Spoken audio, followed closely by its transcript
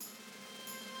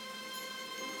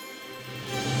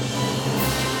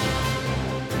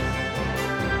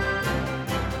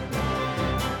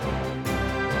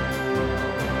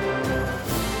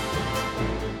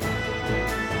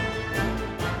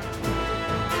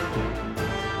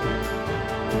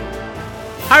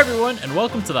Hi everyone, and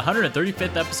welcome to the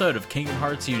 135th episode of Kingdom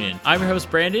Hearts Union. I'm your host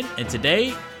Brandon, and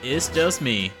today is just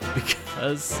me,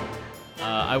 because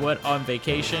I went on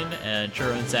vacation, and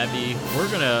Churro and Sabby were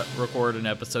going to record an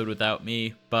episode without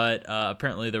me, but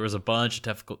apparently there was a bunch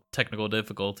of technical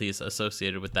difficulties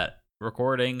associated with that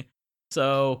recording.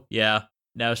 So yeah,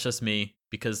 now it's just me,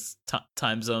 because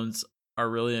time zones are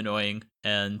really annoying,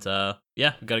 and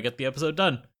yeah, we gotta get the episode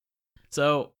done.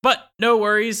 So, but no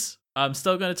worries. I'm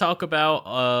still going to talk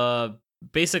about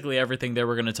basically everything they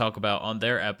were going to talk about on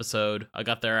their episode. I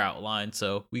got their outline,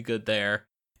 so we good there.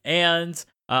 And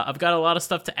I've got a lot of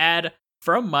stuff to add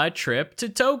from my trip to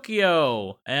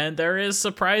Tokyo. And there is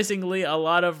surprisingly a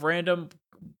lot of random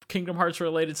Kingdom Hearts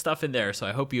related stuff in there, so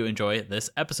I hope you enjoy this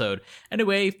episode.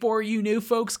 Anyway, for you new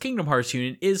folks, Kingdom Hearts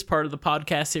Union is part of the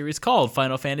podcast series called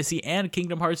Final Fantasy and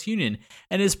Kingdom Hearts Union,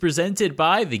 and is presented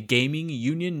by the Gaming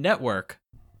Union Network.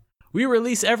 We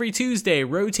release every Tuesday,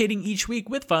 rotating each week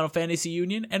with Final Fantasy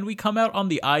Union, and we come out on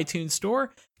the iTunes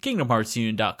Store,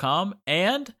 KingdomHeartsUnion.com,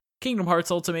 and Kingdom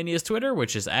Hearts Ultimania's Twitter,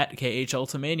 which is at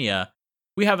KHUltimania.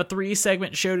 We have a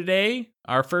 3-segment show today.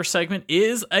 Our first segment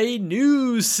is a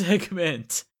news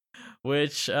segment,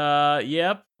 which,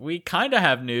 yep, we kind of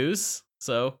have news.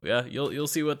 So, yeah, you'll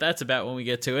see what that's about when we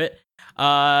get to it.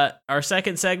 Our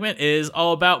second segment is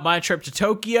all about my trip to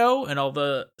Tokyo and all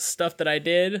the stuff that I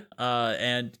did.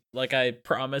 And like I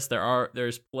promised,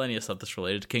 there's plenty of stuff that's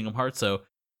related to Kingdom Hearts, so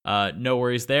no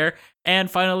worries there. And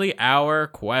finally, our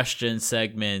question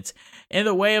segment. In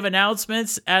the way of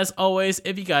announcements, as always,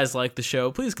 if you guys like the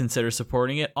show, please consider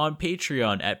supporting it on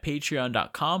Patreon at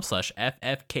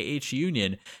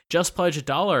patreon.com/FFKHUnion. Just pledge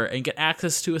 $1 and get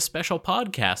access to a special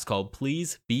podcast called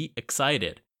Please Be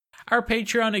Excited. Our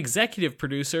Patreon executive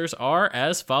producers are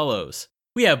as follows.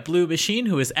 We have Blue Machine,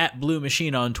 who is at Blue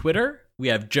Machine on Twitter. We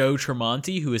have Joe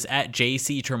Tremonti, who is at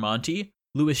JC Tremonti.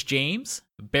 Lewis James,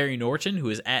 Barry Norton, who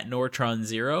is at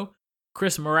Nortron0.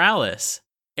 Chris Morales,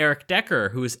 Eric Decker,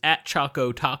 who is at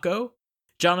Choco Taco.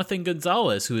 Jonathan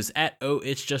Gonzalez, who is at Oh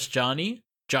It's Just Johnny.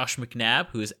 Josh McNabb,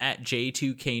 who is at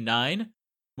J2K9.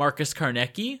 Marcus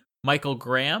Karnecki, Michael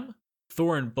Graham.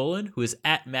 Thorin Bullen, who is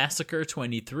at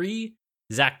Massacre23.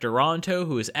 Zach Duranto,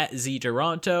 who is at Z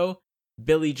Duranto,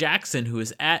 Billy Jackson, who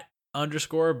is at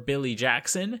 _Billy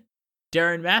Jackson,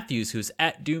 Darren Matthews, who is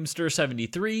at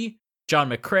Doomster73, John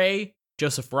McCrae,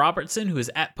 Joseph Robertson, who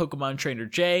is at Pokemon Trainer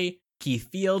J, Keith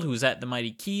Field, who is at The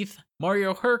Mighty Keith,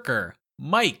 Mario Herker,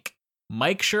 Mike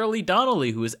Shirley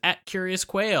Donnelly, who is at Curious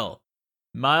Quail,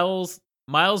 Miles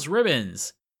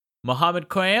Ribbons, Mohammed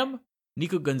Quam,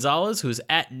 Nico Gonzalez, who is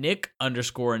at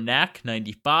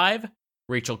Nick_Knack95,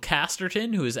 Rachel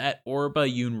Casterton, who is at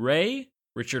Orba Yoon Ray,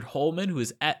 Richard Holman, who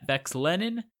is at Vex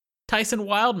Lennon, Tyson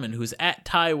Wildman, who is at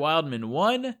Ty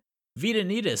Wildman1, Vita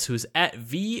Nitas, who is at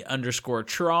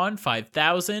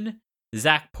V_Tron5000,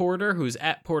 Zach Porter, who is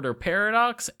at Porter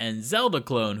Paradox, and Zelda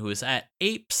Clone, who is at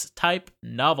Apes Type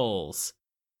Novels.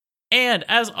 And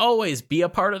as always, be a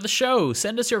part of the show.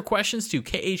 Send us your questions to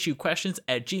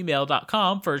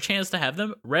khuquestions@gmail.com for a chance to have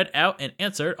them read out and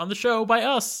answered on the show by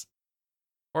us.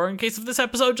 Or in case of this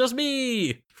episode, just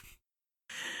me.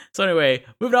 So anyway,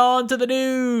 moving on to the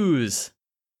news.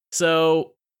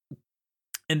 So,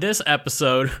 in this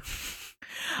episode,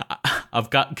 I've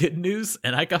got good news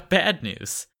and I got bad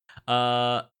news.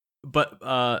 But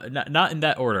not in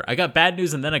that order. I got bad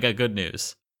news and then I got good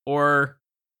news. Or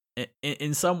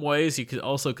in some ways, you could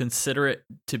also consider it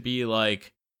to be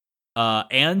like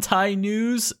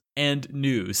anti-news and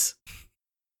news.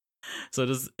 So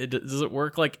does it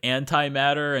work like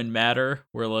antimatter and matter,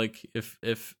 where like if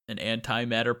an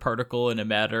antimatter particle and a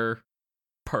matter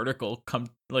particle come,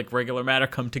 like regular matter,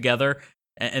 come together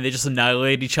and they just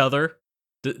annihilate each other?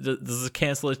 Does it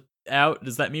cancel it out?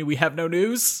 Does that mean we have no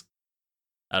news?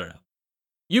 I don't know.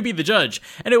 You be the judge.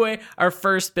 Anyway, our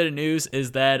first bit of news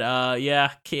is that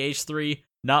KH3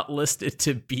 not listed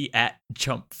to be at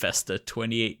Jump Festa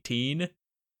 2018.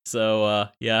 So,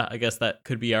 I guess that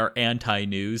could be our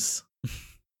anti-news.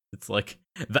 It's like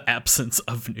the absence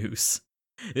of news.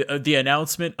 The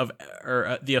announcement of,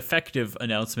 or the effective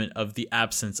announcement of the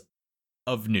absence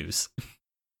of news.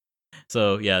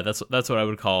 So, yeah, that's what I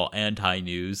would call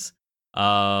anti-news.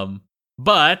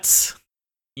 But,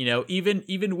 you know,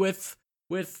 even with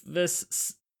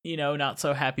this, you know, not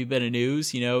so happy bit of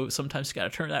news, you know, sometimes you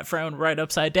gotta turn that frown right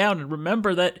upside down and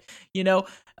remember that, you know,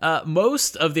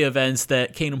 most of the events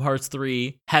that Kingdom Hearts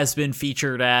 3 has been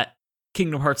featured at,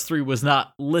 Kingdom Hearts 3 was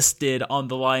not listed on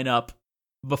the lineup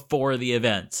before the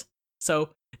event. So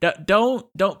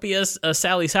don't be a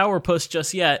Sally Sourpuss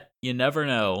just yet. You never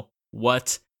know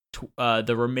what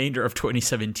the remainder of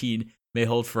 2017 may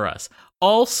hold for us.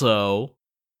 Also,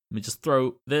 Let me just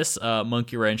throw this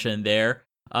monkey wrench in there.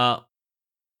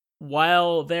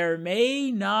 While there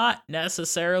may not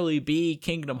necessarily be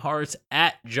Kingdom Hearts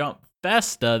at Jump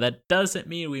Festa, that doesn't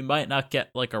mean we might not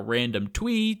get like a random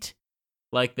tweet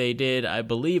like they did, I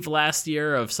believe, last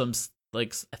year of some,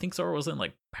 like, I think Sora was in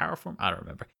like Power Form. I don't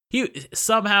remember. He was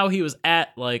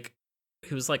at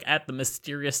the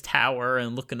mysterious tower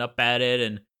and looking up at it,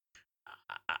 and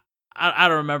I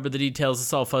don't remember the details.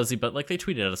 It's all fuzzy, but like they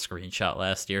tweeted out a screenshot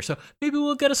last year, so maybe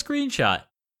we'll get a screenshot.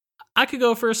 I could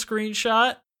go for a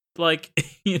screenshot. Like,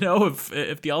 you know,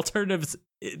 if the alternative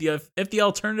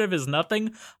is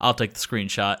nothing, I'll take the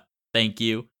screenshot. Thank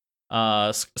you.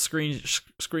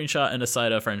 Screenshot and a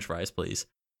side of French fries, please.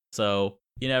 So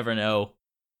you never know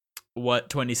what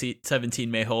 2017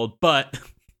 may hold, but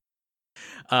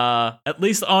at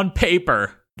least on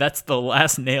paper, that's the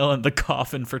last nail in the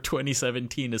coffin for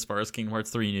 2017 as far as Kingdom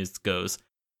Hearts 3 news goes.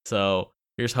 So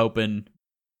here's hoping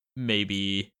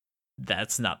maybe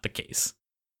that's not the case.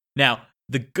 Now,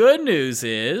 the good news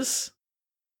is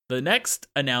the next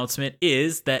announcement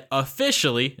is that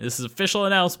officially, this is official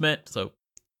announcement, so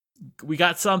we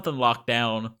got something locked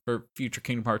down for future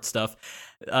Kingdom Hearts stuff.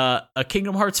 A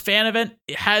Kingdom Hearts fan event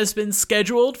has been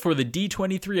scheduled for the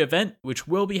D23 event, which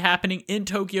will be happening in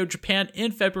Tokyo, Japan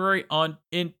in February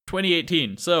in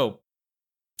 2018. So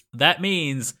that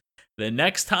means the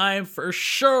next time for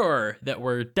sure that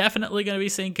we're definitely going to be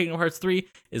seeing Kingdom Hearts 3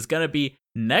 is going to be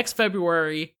next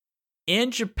February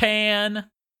in Japan,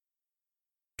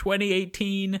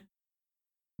 2018.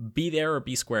 Be there or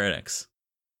be Square Enix.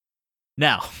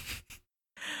 Now,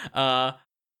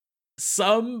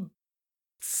 some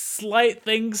slight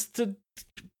things to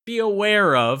be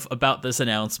aware of about this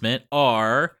announcement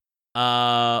are,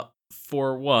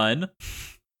 for one,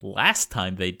 last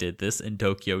time they did this in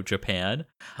Tokyo, Japan,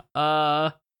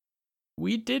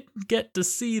 we didn't get to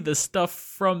see the stuff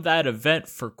from that event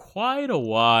for quite a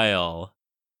while.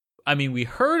 I mean, we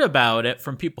heard about it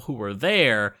from people who were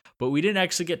there, but we didn't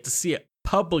actually get to see it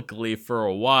publicly for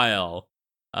a while.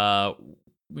 You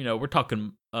know, we're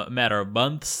talking a matter of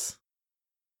months.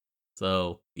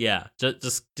 So yeah,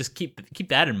 just keep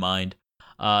that in mind.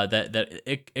 That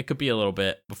it could be a little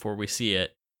bit before we see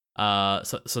it.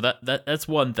 So that's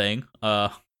one thing.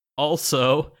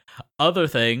 Also, other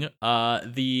thing,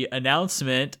 the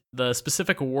announcement, the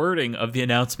specific wording of the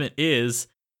announcement is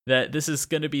that this is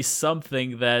going to be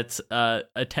something that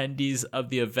attendees of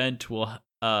the event will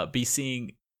be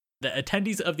seeing. The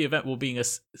attendees of the event will be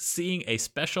seeing a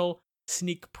special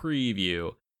sneak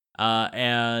preview,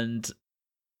 and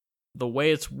the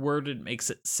way it's worded makes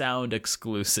it sound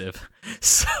exclusive.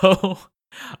 So,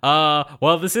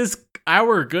 while this is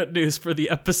our good news for the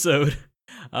episode,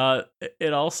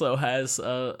 it also has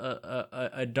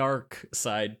a dark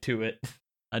side to it,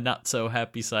 a not so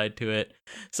happy side to it.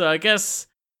 So I guess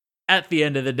at the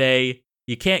end of the day,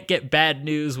 you can't get bad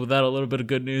news without a little bit of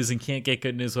good news, and can't get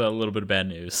good news without a little bit of bad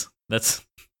news. That's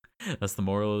the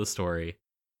moral of the story.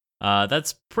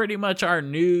 That's pretty much our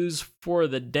news for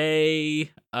the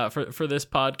day, for this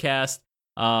podcast.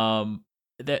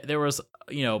 There was,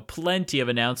 plenty of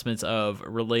announcements of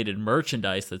related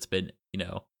merchandise that's been,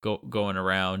 going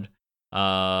around.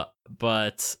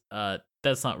 But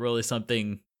that's not really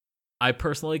something I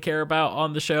personally care about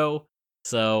on the show.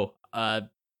 So,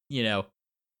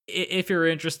 if you're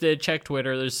interested, check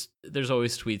Twitter. There's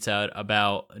always tweets out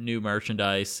about new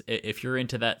merchandise. If you're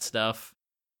into that stuff,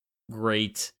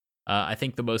 great. I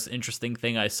think the most interesting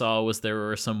thing I saw was there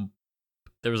was a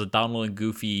Donald and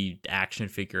Goofy action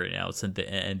figure announced,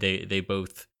 and they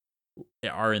both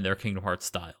are in their Kingdom Hearts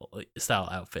style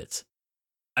outfits.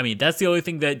 I mean, that's the only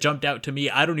thing that jumped out to me.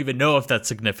 I don't even know if that's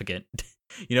significant.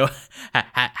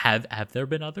 Have there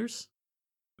been others?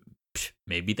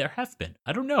 Maybe there have been.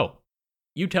 I don't know.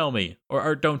 You tell me,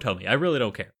 or don't tell me. I really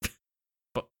don't care.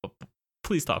 But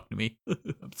please talk to me.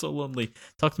 I'm so lonely.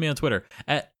 Talk to me on Twitter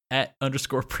at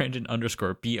 _Brandon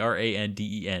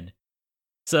 _BRANDEN.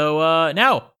 So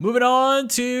now, moving on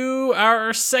to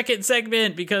our second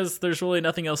segment, because there's really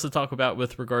nothing else to talk about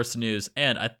with regards to news,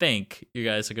 and I think you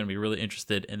guys are going to be really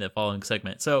interested in the following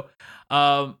segment. So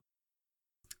I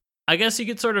guess you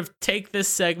could sort of take this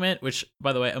segment, which,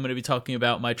 by the way, I'm going to be talking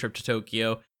about my trip to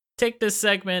Tokyo, take this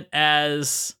segment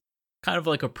as kind of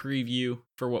like a preview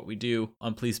for what we do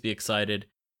on Please Be Excited,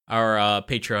 our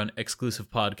Patreon exclusive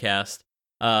podcast.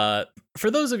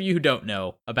 For those of you who don't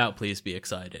know about Please Be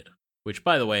Excited, which,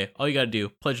 by the way, all you gotta do,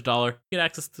 pledge $1, get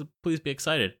access to Please Be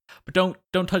Excited. But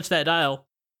don't touch that dial,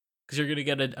 because you're gonna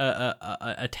get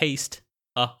a taste,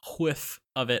 a whiff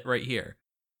of it right here.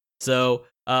 So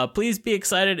Please be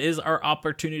excited is our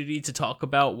opportunity to talk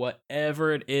about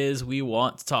whatever it is we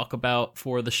want to talk about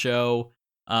for the show.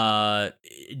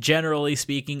 Generally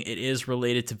speaking, it is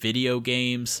related to video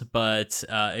games, but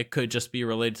it could just be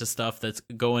related to stuff that's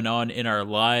going on in our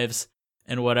lives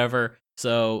and whatever.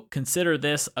 So consider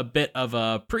this a bit of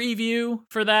a preview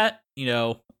for that.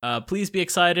 Please be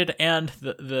excited, and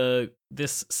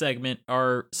this segment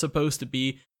are supposed to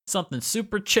be something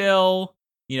super chill.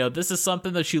 This is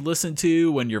something that you listen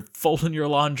to when you're folding your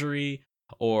laundry,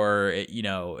 or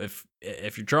if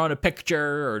you're drawing a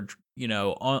picture, or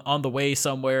on the way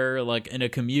somewhere, like in a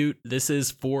commute. This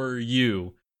is for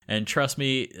you. And trust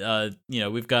me,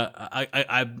 we've got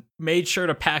I made sure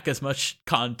to pack as much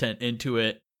content into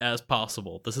it as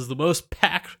possible. This is the most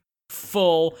packed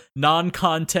full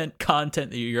non-content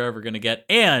content that you're ever going to get.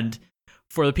 And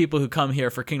for the people who come here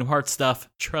for Kingdom Hearts stuff,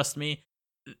 trust me,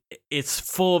 it's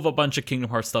full of a bunch of Kingdom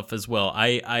Hearts stuff as well.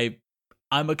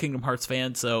 I'm a Kingdom Hearts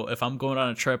fan, so if I'm going on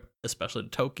a trip, especially to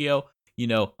Tokyo, I'm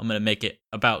going to make it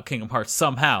about Kingdom Hearts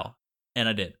somehow. And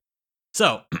I did.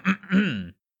 So,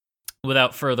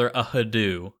 without further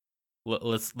ado,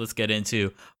 let's get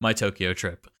into my Tokyo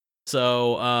trip.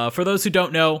 So, for those who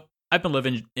don't know, I've been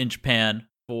living in Japan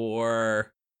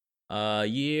for a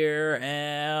year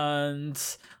and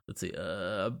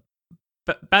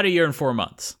about a year and 4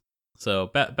 months. So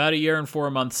about a year and 4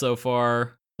 months so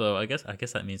far. So I guess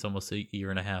that means almost a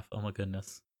year and a half. Oh my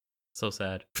goodness, so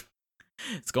sad.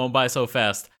 It's going by so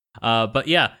fast. But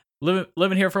yeah,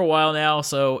 living here for a while now.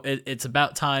 So it's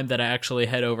about time that I actually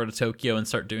head over to Tokyo and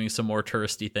start doing some more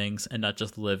touristy things, and not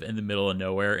just live in the middle of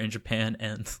nowhere in Japan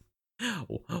and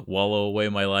wallow away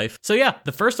my life. So yeah,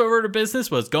 the first order of business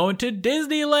was going to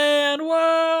Disneyland.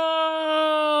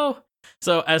 Whoa!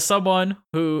 So as someone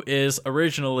who is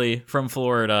originally from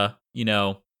Florida,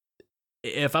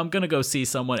 if I'm going to go see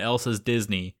someone else's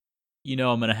Disney, I'm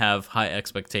going to have high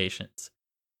expectations.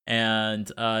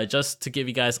 And just to give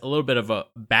you guys a little bit of a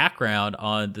background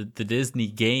on the Disney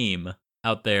game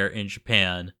out there in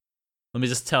Japan, let me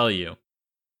just tell you,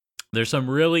 there's some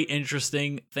really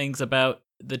interesting things about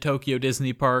the Tokyo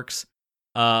Disney parks.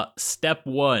 Step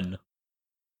 1,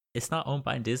 it's not owned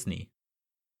by Disney.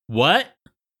 What?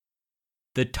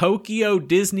 The Tokyo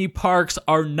Disney parks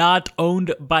are not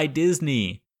owned by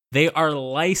Disney. They are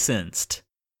licensed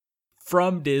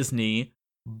from Disney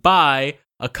by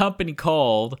a company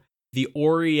called the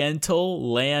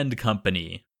Oriental Land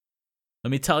Company.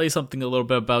 Let me tell you something a little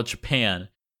bit about Japan.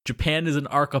 Japan is an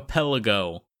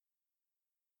archipelago.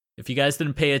 If you guys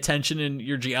didn't pay attention in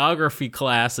your geography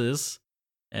classes,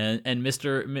 and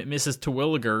Mrs.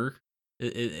 Terwilliger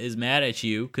is mad at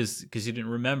you because you didn't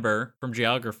remember from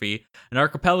geography, an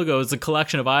archipelago is a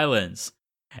collection of islands.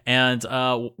 And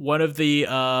one of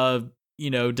the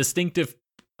distinctive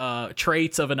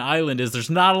traits of an island is there's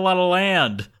not a lot of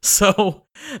land. So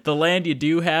the land you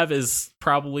do have is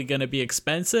probably going to be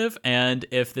expensive. And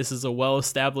if this is a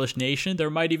well-established nation, there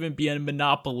might even be a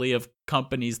monopoly of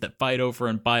companies that fight over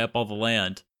and buy up all the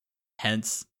land.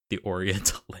 Hence the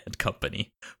Oriental Land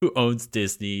Company, who owns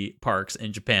Disney parks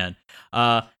in Japan.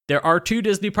 There are 2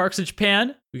 Disney parks in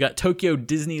Japan. We got Tokyo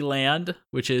Disneyland,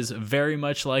 which is very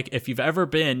much like if you've ever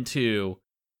been to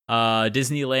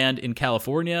Disneyland in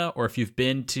California, or if you've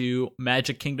been to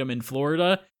Magic Kingdom in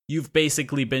Florida, you've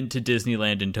basically been to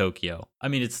Disneyland in Tokyo. I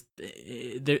mean,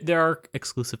 there are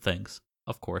exclusive things.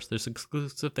 Of course, there's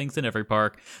exclusive things in every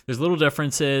park. There's little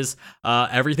differences.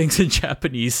 Everything's in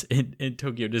Japanese in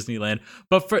Tokyo Disneyland.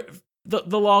 But for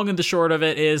the long and the short of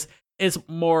it is, it's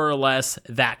more or less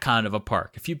that kind of a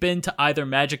park. If you've been to either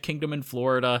Magic Kingdom in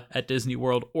Florida at Disney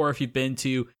World, or if you've been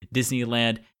to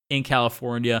Disneyland in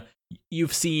California,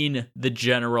 you've seen the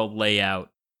general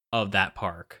layout of that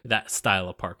park, that style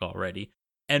of park already.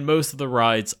 And most of the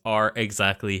rides are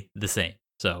exactly the same.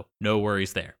 So no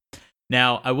worries there.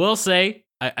 Now, I will say,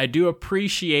 I do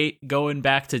appreciate going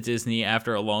back to Disney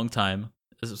after a long time,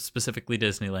 specifically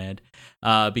Disneyland,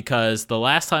 because the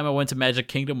last time I went to Magic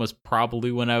Kingdom was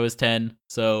probably when I was 10.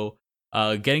 So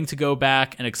getting to go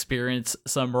back and experience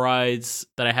some rides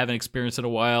that I haven't experienced in a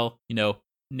while,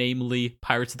 namely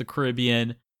Pirates of the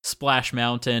Caribbean, Splash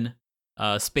Mountain,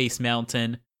 Space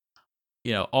Mountain,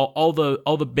 all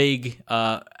the big,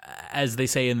 as they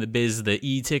say in the biz, the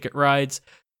e-ticket rides.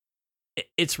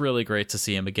 It's really great to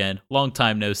see him again. Long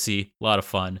time no see. A lot of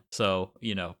fun. So,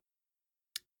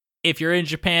 if you're in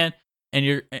Japan and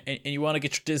you want to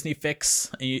get your Disney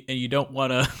fix, and you don't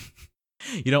want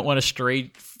to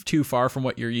stray too far from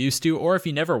what you're used to, or if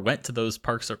you never went to those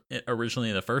parks originally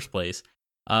in the first place,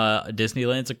 Tokyo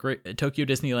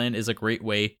Disneyland is a great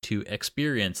way to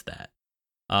experience that.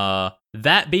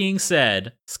 That being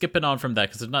said, skipping on from that,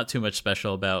 because there's not too much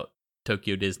special about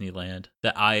Tokyo Disneyland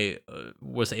that I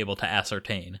was able to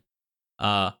ascertain.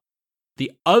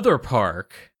 The other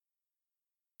park,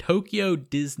 Tokyo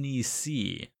Disney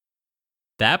Sea,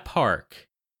 that park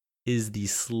is the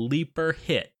sleeper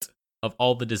hit of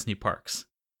all the Disney parks.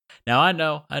 Now I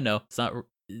know, it's not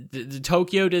the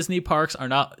Tokyo Disney parks are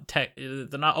not they're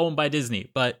not owned by Disney,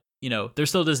 but they're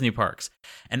still Disney parks.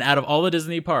 And out of all the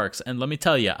Disney parks, and let me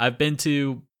tell you, I've been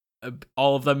to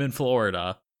all of them in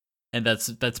Florida, and that's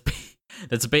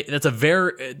a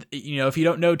very if you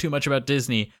don't know too much about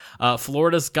Disney,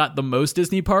 Florida's got the most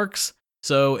Disney parks.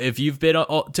 So if you've been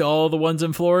to all the ones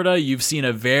in Florida, you've seen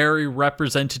a very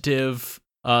representative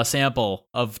sample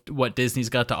of what Disney's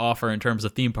got to offer in terms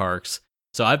of theme parks.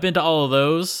 So I've been to all of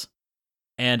those,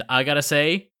 and I gotta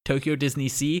say, Tokyo Disney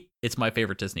Sea, it's my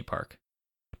favorite Disney park.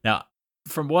 Now,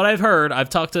 from what I've heard, I've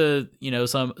talked to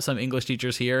some English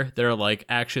teachers here that are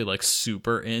actually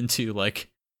super into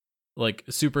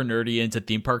super nerdy into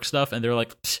theme park stuff, and they're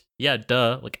like, yeah,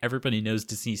 duh, everybody knows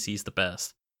Disney Sea's the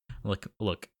best.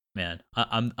 Look, man,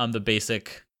 I'm the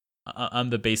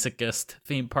basicest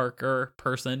theme parker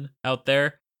person out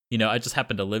there. I just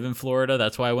happen to live in Florida,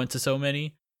 that's why I went to so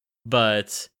many.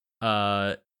 But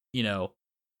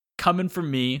coming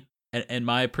from me and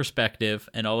my perspective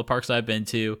and all the parks I've been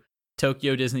to,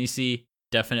 Tokyo Disney Sea,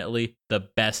 definitely the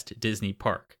best Disney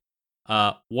park.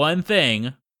 One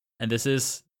thing, and this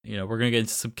is, we're going to get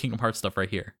into some Kingdom Hearts stuff right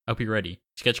here. I hope you're ready.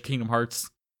 Did you get your Kingdom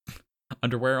Hearts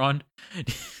underwear on?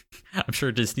 I'm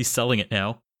sure Disney's selling it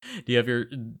now. Do you have your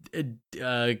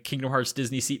Kingdom Hearts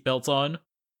Disney seat belts on?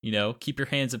 Keep your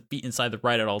hands and feet inside the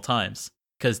ride at all times.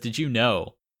 Because did you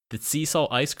know that sea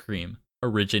salt ice cream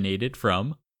originated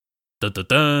from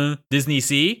Disney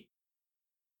Sea?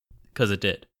 Because it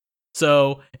did.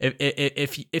 So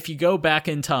if you go back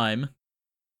in time,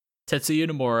 Tetsuya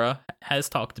Nomura has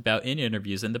talked about in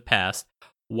interviews in the past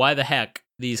why the heck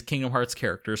these Kingdom Hearts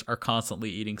characters are constantly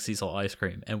eating sea salt ice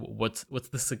cream, and what's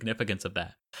the significance of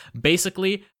that.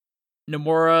 Basically,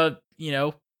 Nomura,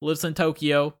 lives in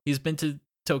Tokyo. He's been to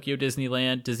Tokyo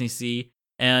Disneyland, Disney Sea,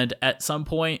 and at some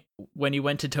point when he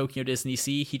went to Tokyo Disney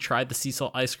Sea, he tried the sea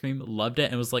salt ice cream, loved it,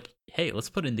 and was like, hey, let's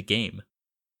put it in the game.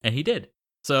 And he did.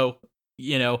 So,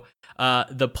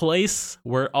 the place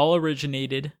where it all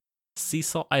originated, sea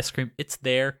salt ice cream, it's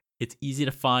there. It's easy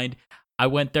to find. I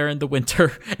went there in the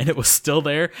winter, and it was still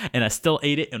there, and I still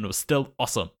ate it, and it was still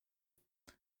awesome.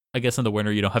 I guess in the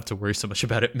winter you don't have to worry so much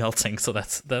about it melting, so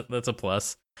that's a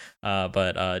plus.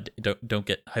 But don't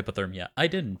get hypothermia. I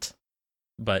didn't,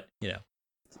 but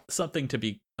something to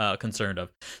be concerned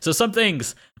of. So some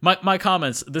things, my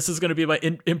comments. This is going to be my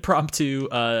impromptu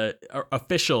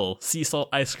official sea salt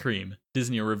ice cream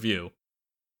Disney review.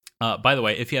 By the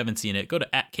way, if you haven't seen it, go to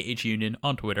 @KHUnion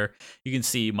on Twitter. You can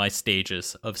see my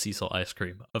stages of sea salt ice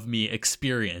cream, of me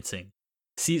experiencing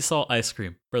sea salt ice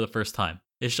cream for the first time.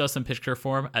 It's just in picture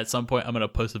form. At some point, I'm going to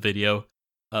post a video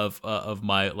of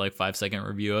my 5-second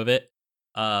review of it.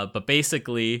 But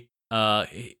basically,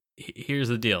 here's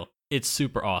the deal. It's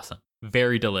super awesome.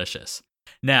 Very delicious.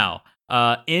 Now,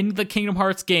 in the Kingdom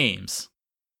Hearts games,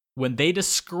 when they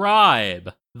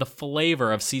describe the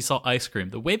flavor of sea salt ice cream,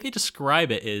 the way they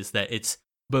describe it is that it's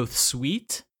both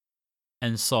sweet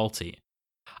and salty.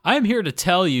 I am here to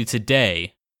tell you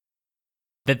today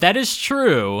that is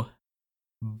true,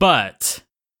 but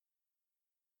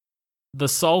the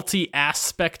salty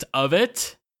aspect of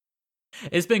it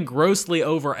has been grossly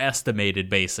overestimated,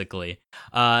 basically.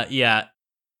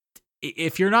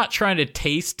 If you're not trying to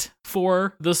taste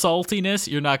for the saltiness,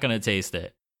 you're not going to taste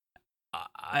it.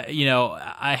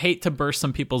 I hate to burst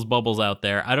some people's bubbles out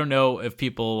there. I don't know if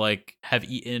people have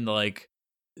eaten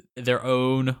their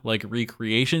own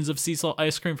recreations of sea salt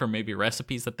ice cream from maybe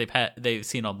recipes that they've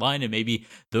seen online, and maybe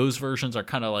those versions are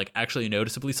kind of actually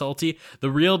noticeably salty.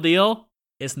 The real deal,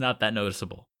 it's not that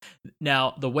noticeable.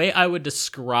 Now, the way I would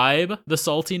describe the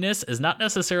saltiness is not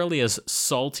necessarily as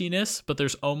saltiness, but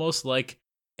there's almost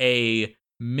a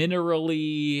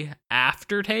minerally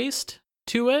aftertaste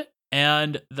to it.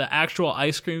 And the actual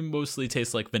ice cream mostly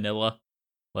tastes like vanilla.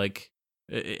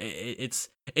 It's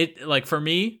for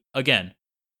me, again,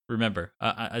 remember,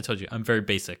 I told you, I'm very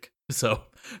basic. So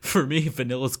for me,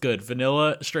 vanilla's good.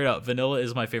 Straight up, vanilla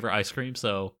is my favorite ice cream.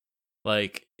 So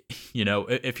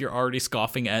if you're already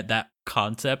scoffing at that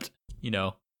concept,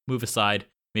 move aside.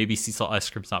 Maybe sea salt ice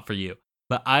cream's not for you.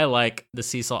 But I like the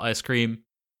sea salt ice cream,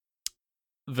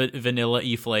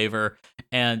 vanilla-y flavor,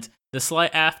 and the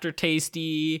slight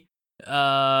aftertasty,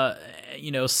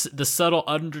 the subtle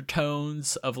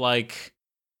undertones of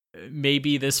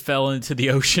maybe this fell into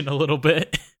the ocean a little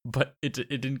bit. but it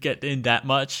didn't get in that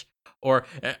much. Or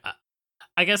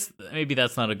I guess maybe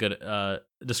that's not a good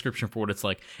description for what it's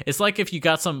like. It's like if you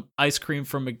got some ice cream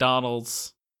from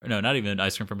McDonald's. No, not even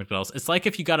ice cream from McDonald's. It's like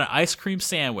if you got an ice cream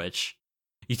sandwich,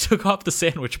 you took off the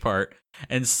sandwich part,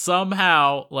 and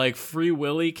somehow like Free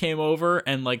Willy came over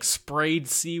and like sprayed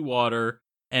seawater,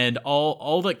 and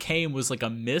all that came was like a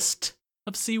mist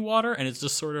of seawater, and it's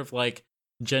just sort of like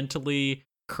gently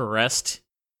caressed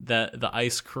the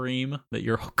ice cream that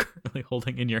you're currently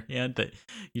holding in your hand that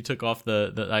you took off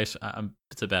the ice.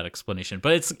 It's a bad explanation,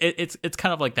 but it's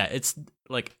kind of like that. It's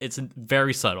like it's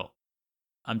very subtle.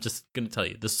 I'm just gonna tell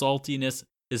you, the saltiness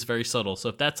is very subtle. So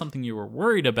if that's something you were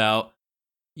worried about,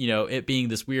 it being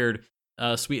this weird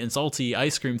sweet and salty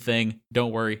ice cream thing,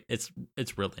 don't worry, it's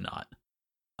really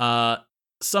not.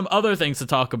 Some other things to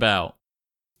talk about.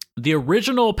 The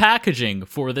original packaging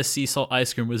for this sea salt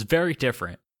ice cream was very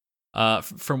different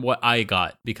from what I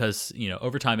got, because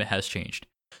over time it has changed.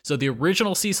 So the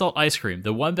original sea salt ice cream,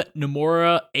 the one that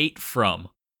Nomura ate from,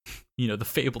 the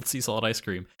fabled sea salt ice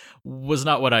cream, was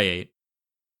not what I ate.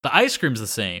 The ice cream's the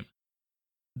same.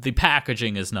 The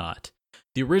packaging is not.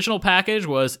 The original package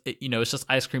was, it's just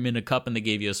ice cream in a cup and they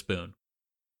gave you a spoon.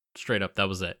 Straight up, that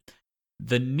was it.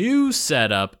 The new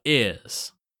setup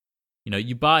is,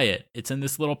 you buy it. It's in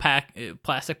this little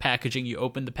plastic packaging. You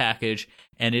open the package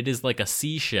and it is like a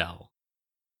seashell.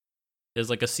 It's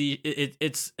like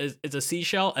it's a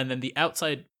seashell, and then the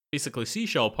outside, basically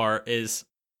seashell part it's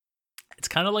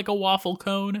kind of like a waffle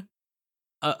cone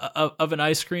of an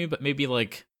ice cream, but maybe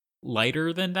like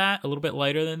lighter than that, a little bit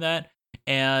lighter than that.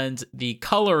 And the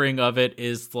coloring of it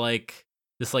is like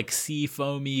this like sea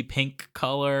foamy pink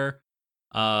color,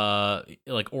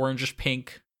 like orangish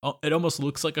pink. It almost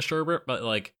looks like a sherbet, but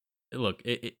like, look,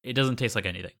 it doesn't taste like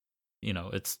anything.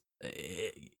 It's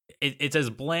as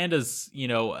bland as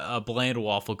a bland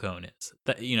waffle cone is.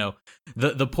 That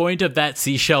the point of that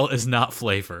seashell is not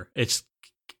flavor; it's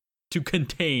to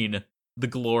contain the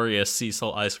glorious sea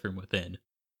salt ice cream within.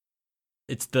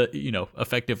 It's the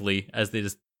effectively, as they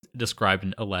just described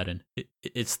in Aladdin.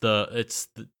 It's the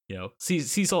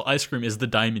sea salt ice cream is the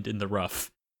diamond in the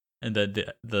rough, and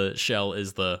the shell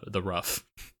is the rough.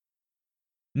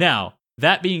 Now,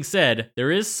 that being said, there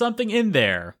is something in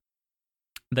there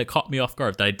that caught me off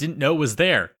guard that I didn't know was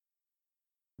there.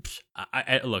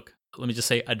 I look, let me just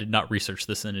say, I did not research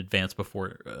this in advance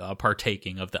before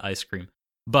partaking of the ice cream,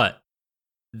 but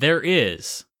there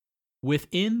is,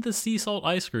 within the sea salt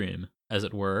ice cream, as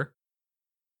it were,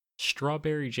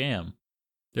 strawberry jam.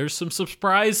 There's some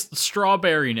surprise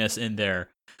strawberryness in there.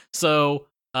 So,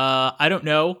 I don't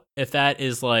know if that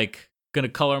is like going to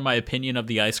color my opinion of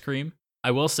the ice cream. I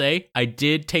will say I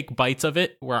did take bites of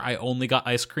it where I only got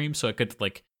ice cream, so I could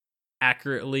like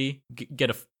accurately get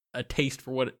a taste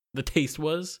for what the taste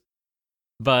was.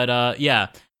 But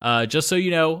just so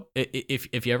you know,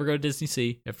 if you ever go to Disney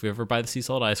Sea, if you ever buy the sea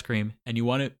salt ice cream and you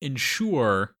want to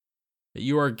ensure that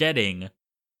you are getting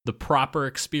the proper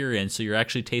experience, so you're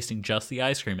actually tasting just the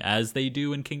ice cream as they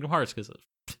do in Kingdom Hearts, because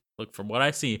look, from what I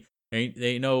see, there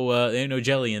ain't no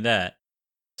jelly in that.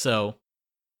 So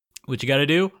what you got to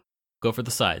do? Go for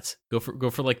the sides. Go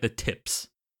for like the tips.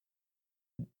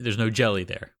 There's no jelly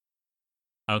there.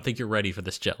 I don't think you're ready for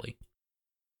this jelly.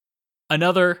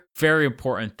 Another very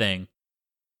important thing,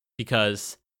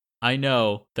 because I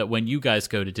know that when you guys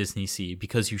go to Disney Sea,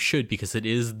 because you should, because it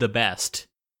is the best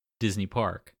Disney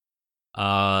park,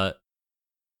 you're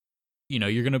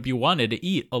going to be wanted to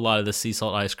eat a lot of the sea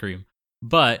salt ice cream,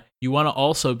 but you want to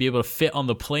also be able to fit on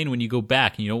the plane when you go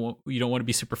back, and you don't want to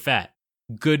be super fat.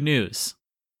 Good news.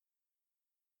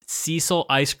 Sea salt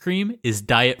ice cream is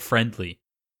diet friendly.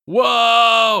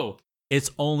 Whoa! It's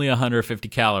only 150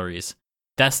 calories.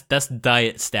 That's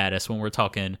diet status when we're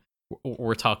talking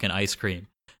ice cream.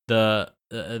 The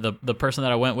person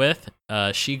that I went with,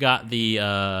 she got the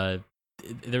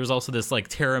there was also this like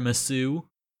tiramisu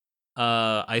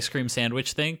ice cream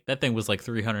sandwich thing. That thing was like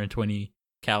 320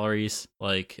 calories.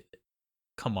 Like,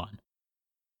 come on.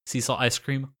 Sea salt ice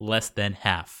cream, less than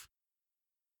half.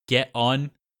 Get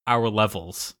on our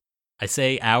levels. I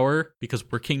say our because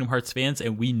we're Kingdom Hearts fans,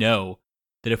 and we know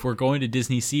that if we're going to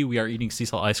Disney Sea, we are eating sea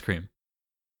salt ice cream.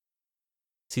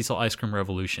 Sea salt ice cream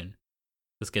revolution.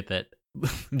 Let's get that.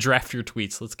 Draft your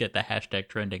tweets. Let's get that hashtag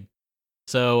trending.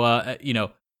 So,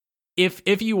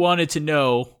 if you wanted to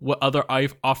know what other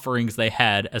offerings they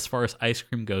had as far as ice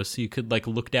cream goes, so you could like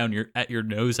look down at your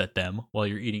nose at them while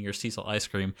you're eating your sea salt ice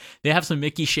cream, they have some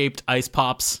Mickey-shaped ice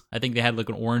pops. I think they had like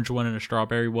an orange one and a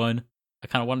strawberry one. I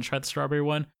kind of want to try the strawberry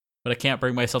one, but I can't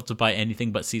bring myself to buy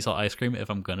anything but sea salt ice cream if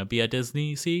I'm going to be at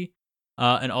Disney Sea.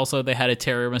 And also they had a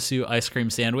tiramisu ice cream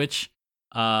sandwich.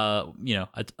 I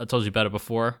told you about it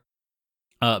before.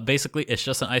 Basically, it's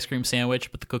just an ice cream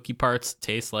sandwich, but the cookie parts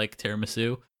taste like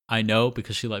tiramisu. I know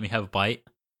because she let me have a bite.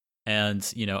 And,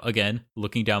 again,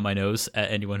 looking down my nose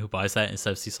at anyone who buys that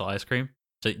instead of sea salt ice cream.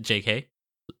 JK.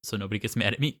 So nobody gets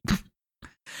mad at me.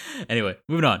 Anyway,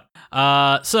 moving on.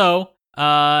 As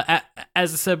I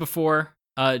said before,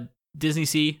 Disney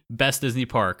Sea, best Disney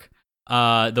park.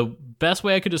 The best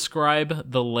way I could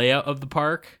describe the layout of the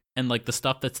park and like the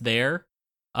stuff that's there,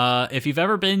 if you've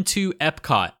ever been to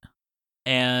Epcot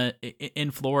and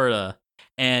in Florida,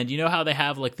 and you know how they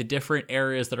have like the different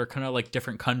areas that are kind of like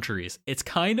different countries, it's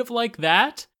kind of like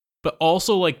that, but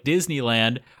also like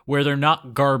Disneyland where they're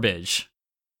not garbage.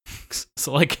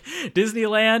 So like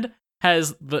Disneyland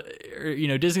has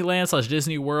Disneyland /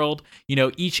 Disney World,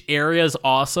 each area is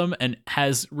awesome and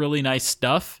has really nice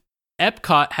stuff.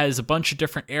 Epcot has a bunch of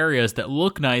different areas that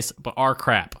look nice but are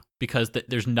crap because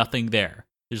there's nothing there.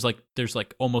 There's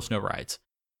like almost no rides.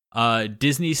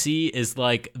 Disney Sea is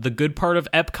like the good part of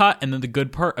Epcot and then the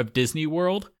good part of Disney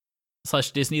World /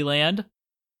 Disneyland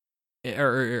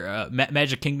or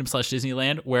Magic Kingdom /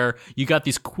 Disneyland, where you got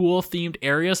these cool themed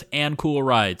areas and cool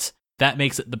rides. That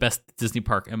makes it the best Disney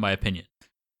park, in my opinion.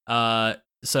 If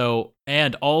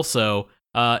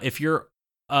you're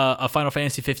a Final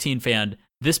Fantasy 15 fan,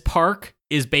 this park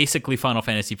is basically Final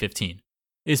Fantasy 15.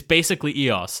 It's basically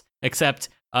EOS, except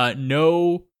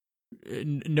no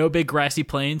big grassy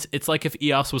plains. It's like if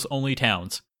EOS was only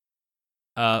towns,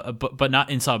 but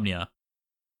not Insomnia.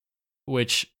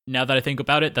 Which, now that I think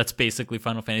about it, that's basically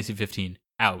Final Fantasy 15.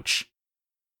 Ouch.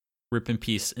 Rip in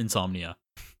peace, Insomnia.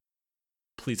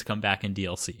 Please come back in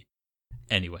DLC.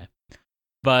 Anyway.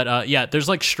 But there's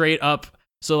like straight up.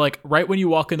 So like right when you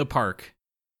walk in the park,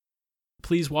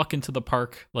 please walk into the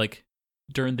park like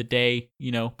during the day,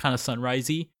 kind of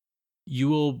sunrisey. You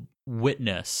will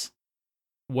witness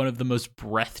one of the most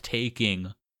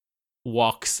breathtaking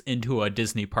walks into a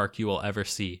Disney park you will ever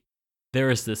see. There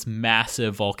is this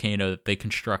massive volcano that they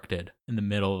constructed in the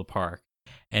middle of the park,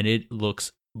 and it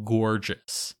looks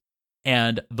gorgeous.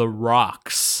 And the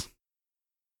rocks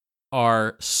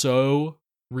are so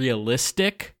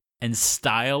realistic and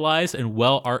stylized and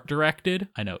well art directed.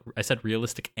 I know, I said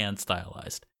realistic and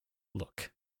stylized.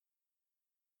 Look,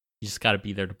 you just got to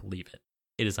be there to believe it.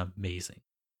 It is amazing.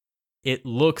 It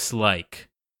looks like,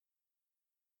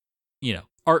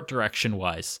 art direction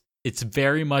wise, it's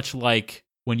very much like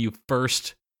when you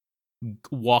first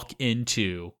walk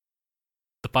into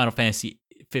the Final Fantasy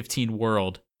 15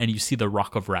 world and you see the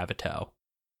Rock of Ravito.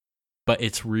 But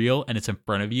it's real and it's in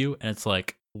front of you and it's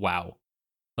like, wow.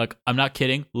 Like, I'm not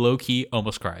kidding. Low key,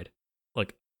 almost cried.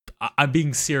 Like, I'm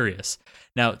being serious.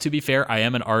 Now, to be fair, I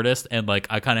am an artist and like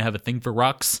I kind of have a thing for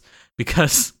rocks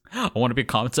because I want to be a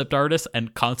concept artist,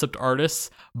 and concept artists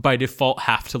by default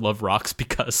have to love rocks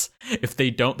because if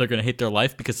they don't, they're going to hate their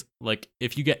life because like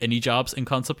if you get any jobs in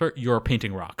concept art, you're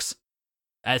painting rocks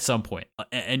at some point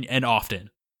and often.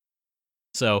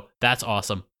 So that's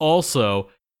awesome. Also,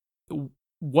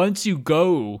 once you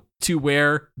go to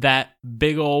where that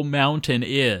big old mountain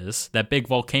is, that big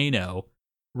volcano,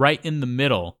 right in the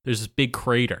middle, there's this big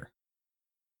crater.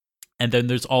 And then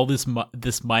there's all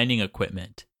this mining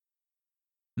equipment.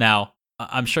 Now,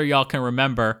 I'm sure y'all can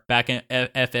remember back in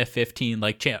FF15,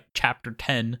 like chapter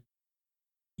 10,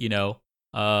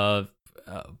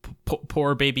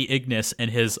 poor baby Ignis and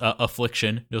his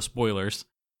affliction, no spoilers,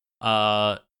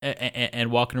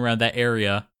 and walking around that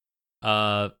area.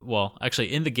 Well,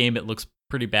 actually, in the game, it looks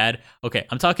pretty bad. Okay,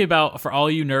 I'm talking about for all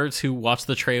you nerds who watched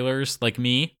the trailers like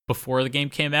me before the game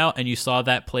came out and you saw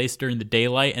that place during the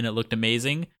daylight and it looked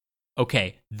amazing.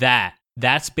 Okay,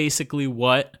 that's basically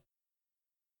what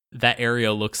that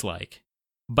area looks like.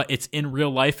 But it's in real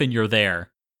life and you're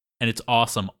there. And it's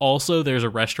awesome. Also, there's a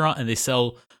restaurant and they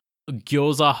sell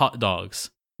gyoza hot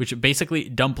dogs, which are basically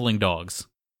dumpling dogs.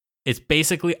 It's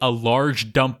basically a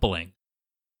large dumpling.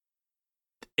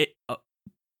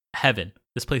 Heaven.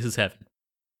 This place is heaven.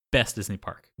 Best Disney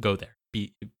park. Go there.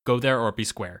 Go there or be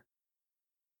square.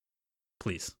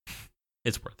 Please.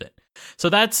 It's worth it. So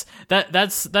that's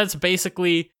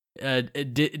basically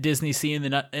Disney Sea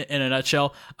in a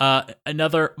nutshell.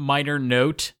 Another minor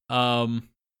note,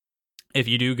 if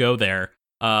you do go there,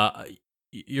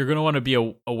 you're going to want to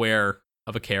be aware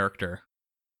of a character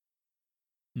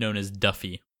known as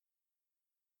Duffy.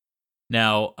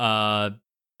 Now,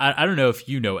 I don't know if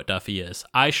you know what Duffy is.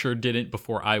 I sure didn't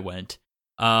before I went.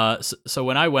 So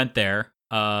when I went there,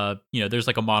 there's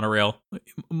like a monorail,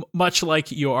 much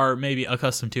like you are maybe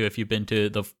accustomed to if you've been to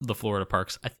the Florida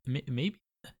parks. Maybe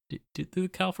do the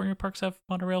California parks have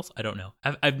monorails? I don't know.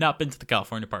 I've not been to the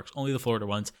California parks, only the Florida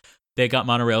ones. They got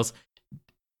monorails.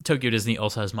 Tokyo Disney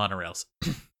also has monorails.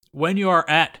 When you are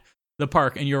at the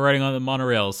park and you're riding on the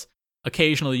monorails,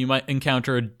 occasionally you might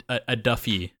encounter a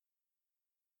Duffy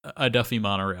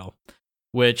monorail,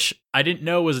 which I didn't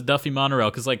know was a Duffy monorail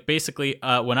because, like, basically,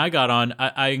 when I got on,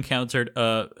 I encountered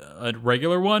a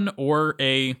regular one or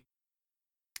a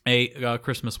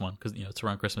Christmas one because it's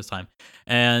around Christmas time,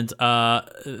 and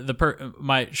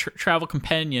my travel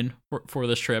companion for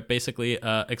this trip basically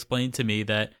explained to me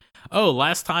that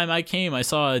last time I came I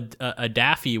saw a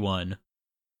Daffy one,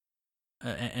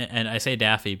 and I say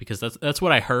Daffy because that's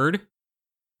what I heard,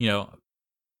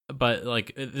 but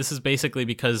like this is basically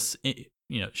because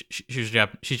she's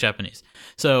Japanese,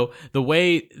 so the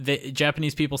way the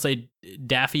Japanese people say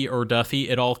Daffy or Duffy,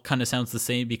 it all kind of sounds the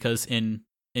same because in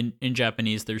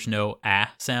Japanese, there's no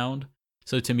sound.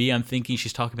 So to me, I'm thinking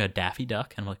she's talking about Daffy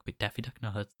Duck. And I'm like, wait, Daffy Duck?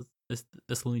 No,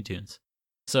 that's Looney Tunes.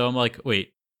 So I'm like,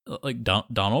 wait, like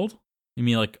Donald? You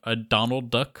mean like a Donald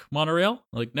Duck monorail?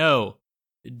 Like, no,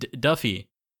 Duffy.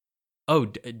 Oh,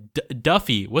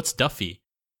 Duffy. What's Duffy?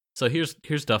 So here's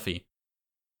Duffy.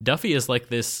 Duffy is like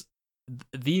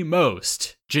the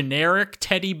most generic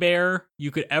teddy bear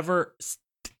you could ever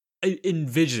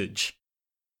envisage.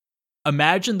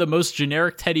 Imagine the most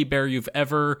generic teddy bear you could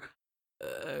ever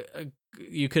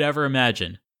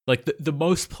imagine. Like the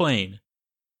most plain.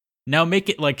 Now make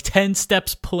it like 10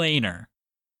 steps plainer.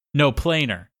 No,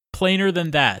 plainer. Plainer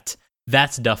than that.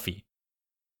 That's Duffy.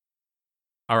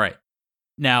 All right.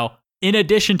 Now, in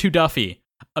addition to Duffy,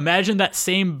 imagine that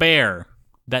same bear,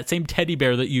 that same teddy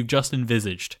bear that you've just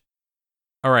envisaged.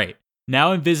 All right.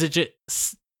 Now envisage it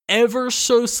ever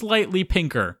so slightly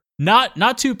pinker. Not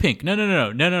too pink.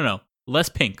 No. Less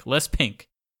pink.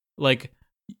 Like,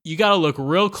 you gotta look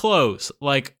real close.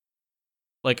 Like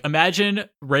imagine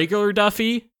regular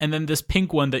Duffy and then this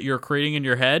pink one that you're creating in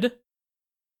your head.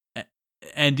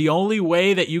 And the only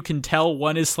way that you can tell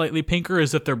one is slightly pinker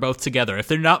is if they're both together. If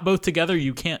they're not both together,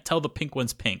 you can't tell the pink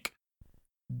one's pink.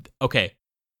 Okay,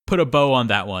 put a bow on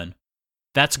that one.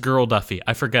 That's Girl Duffy.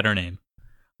 I forget her name.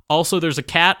 Also, there's a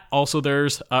cat. Also,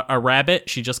 there's a rabbit.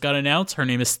 She just got announced. Her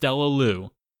name is Stella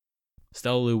Lou.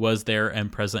 Stella Lou was there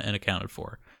and present and accounted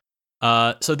for.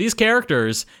 So these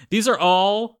characters, these are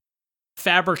all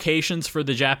fabrications for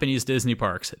the Japanese Disney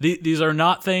parks. These are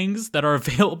not things that are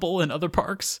available in other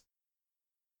parks.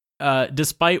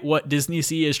 Despite what Disney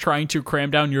Sea is trying to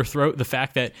cram down your throat, the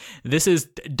fact that this is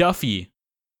Duffy,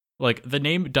 like the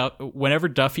name, whenever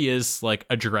Duffy is like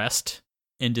addressed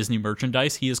in Disney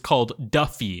merchandise, he is called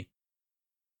Duffy,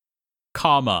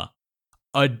 comma,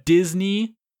 a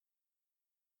Disney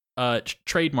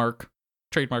trademark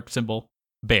symbol,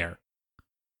 bear.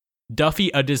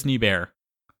 Duffy, a Disney bear.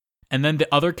 And then the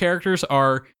other characters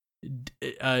are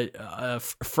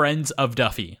friends of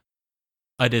Duffy,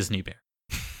 a Disney bear.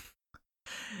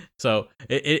 So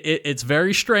it's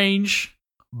very strange,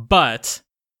 but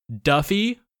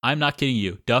Duffy, I'm not kidding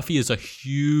you, Duffy is a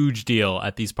huge deal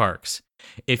at these parks.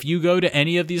 If you go to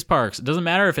any of these parks, it doesn't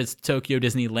matter if it's Tokyo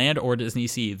Disneyland or Disney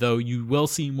Sea, though you will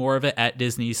see more of it at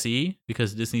Disney Sea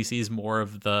because Disney Sea is more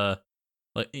of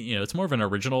it's more of an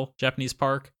original Japanese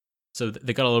park. So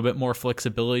they got a little bit more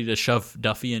flexibility to shove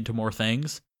Duffy into more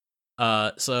things.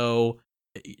 So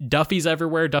Duffy's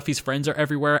everywhere. Duffy's friends are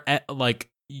everywhere. Like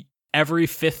every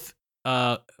fifth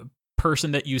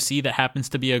person that you see that happens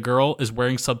to be a girl is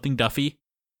wearing something Duffy.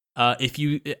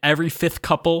 Every fifth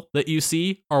couple that you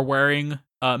see are wearing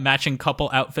matching couple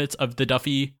outfits of the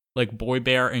Duffy, like boy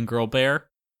bear and girl bear.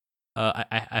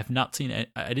 I've not seen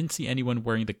I didn't see anyone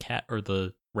wearing the cat or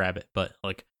the rabbit, but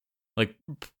like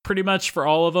pretty much for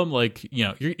all of them, like,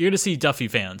 you're gonna see Duffy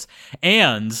fans.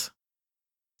 And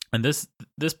this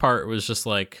part was just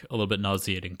like a little bit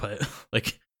nauseating, but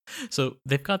like, so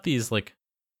they've got these like,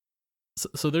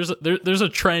 so there's a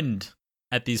trend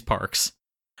at these parks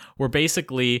where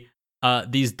basically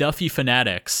these Duffy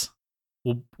fanatics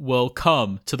will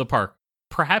come to the park,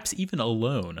 perhaps even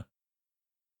alone,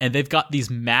 and they've got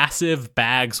these massive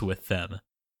bags with them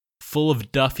full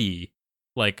of Duffy,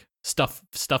 like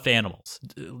stuffed animals,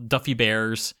 Duffy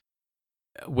bears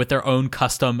with their own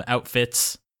custom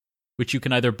outfits, which you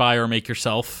can either buy or make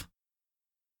yourself,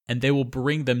 and they will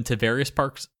bring them to various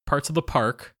parts of the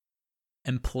park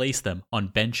and place them on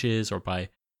benches or by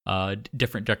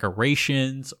different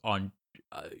decorations on,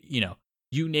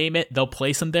 you name it, they'll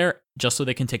place them there just so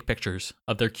they can take pictures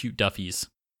of their cute Duffies,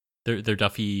 their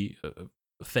Duffy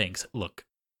things. Look,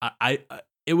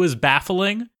 it was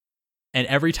baffling, and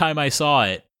every time I saw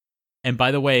it, and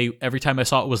by the way, every time I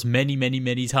saw it was many, many,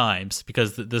 many times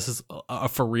because this is a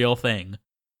for real thing.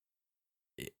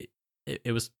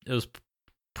 It was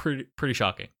pretty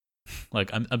shocking.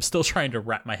 Like I'm still trying to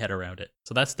wrap my head around it.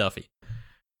 So that's Duffy.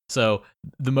 So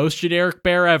the most generic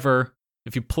bear ever,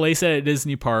 if you place it at a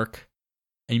Disney park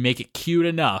and you make it cute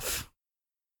enough,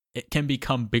 it can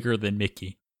become bigger than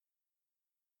Mickey.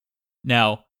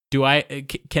 Now,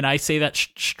 can I say that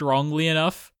strongly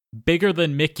enough? Bigger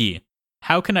than Mickey.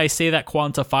 How can I say that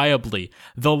quantifiably?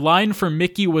 The line for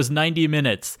Mickey was 90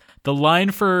 minutes. The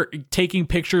line for taking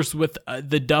pictures with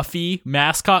the Duffy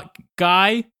mascot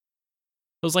guy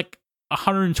was like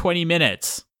 120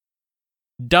 minutes.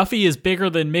 Duffy is bigger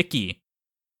than Mickey.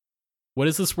 What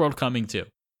is this world coming to?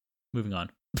 Moving on.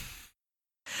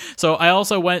 So I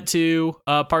also went to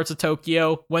parts of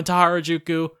Tokyo, went to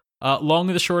Harajuku. Long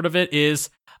and the short of it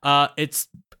is it's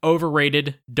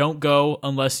overrated. Don't go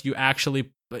unless you actually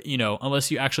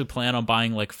plan on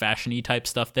buying like fashion-y type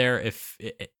stuff there.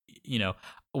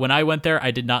 When I went there,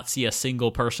 I did not see a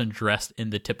single person dressed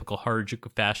in the typical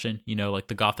Harajuku fashion, like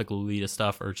the gothic Lolita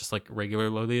stuff or just like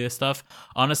regular Lolita stuff.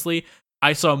 Honestly,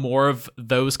 I saw more of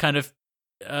those kind of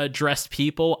dressed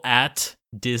people at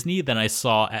Disney than I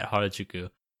saw at Harajuku.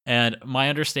 And my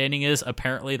understanding is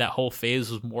apparently that whole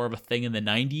phase was more of a thing in the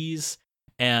 90s,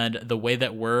 and the way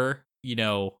that we're,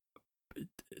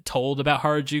 told about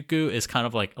Harajuku is kind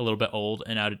of like a little bit old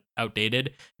and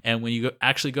outdated. And when you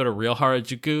actually go to real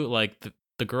Harajuku, like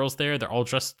the girls there, they're all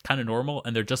dressed kind of normal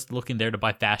and they're just looking there to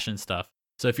buy fashion stuff.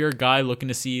 So if you're a guy looking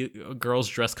to see girls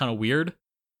dressed kind of weird,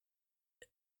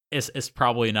 it's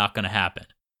probably not going to happen.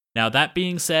 Now, that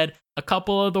being said, a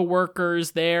couple of the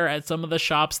workers there at some of the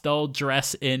shops, they'll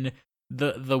dress in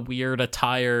the weird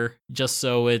attire just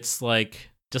so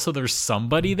there's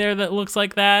somebody there that looks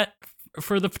like that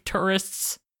for the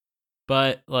tourists.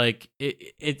 But like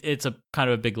it's a kind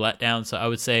of a big letdown. So I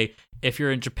would say if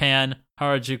you're in Japan,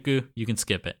 Harajuku, you can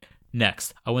skip it.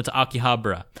 Next, I went to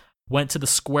Akihabara, went to the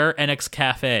Square Enix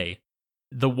Cafe,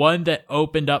 the one that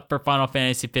opened up for Final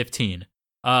Fantasy 15.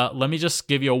 Let me just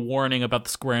give you a warning about the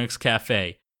Square Enix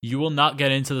Cafe. You will not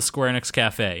get into the Square Enix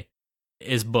Cafe. It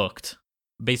is booked.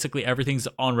 Basically, everything's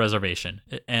on reservation.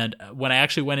 And when I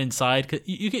actually went inside, let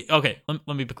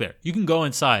me be clear. You can go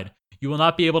inside. You will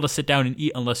not be able to sit down and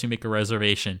eat unless you make a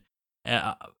reservation.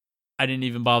 I didn't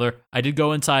even bother. I did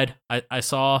go inside. I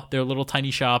saw their little tiny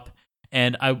shop.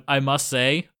 And I must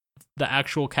say, the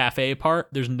actual cafe part,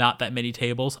 there's not that many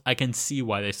tables. I can see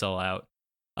why they sell out.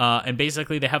 And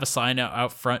basically, they have a sign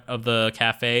out front of the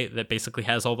cafe that basically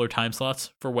has all their time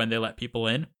slots for when they let people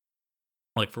in.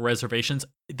 Like for reservations,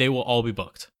 they will all be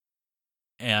booked.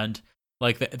 And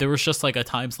like there was just like a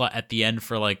time slot at the end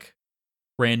for like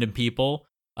random people.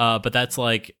 But that's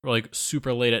like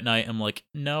super late at night. I'm like,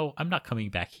 no, I'm not coming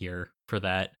back here for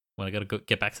that. When I gotta go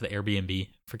get back to the Airbnb,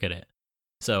 forget it.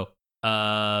 So,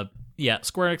 Square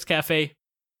Enix Cafe.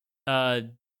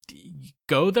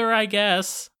 Go there, I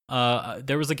guess.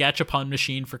 There was a gachapon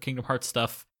machine for Kingdom Hearts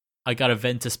stuff. I got a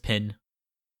Ventus pin.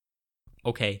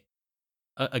 Okay.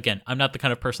 Again, I'm not the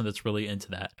kind of person that's really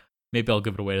into that. Maybe I'll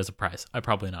give it away as a prize. I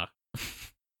probably not.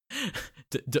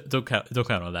 Don't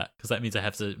count on that, because that means I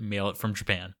have to mail it from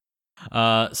Japan.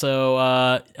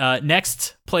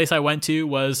 Next place I went to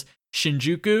was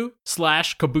Shinjuku /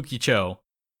 Kabukicho.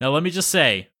 Now let me just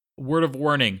say, word of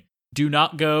warning, do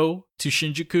not go to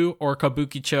Shinjuku or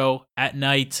Kabukicho at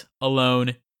night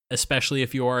alone, especially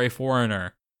if you are a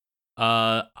foreigner.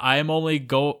 I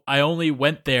only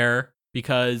went there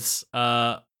because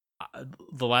the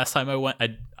last time I went,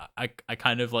 I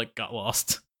kind of like got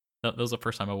lost. That was the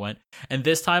first time I went, and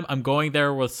this time I'm going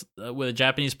there with a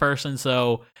Japanese person.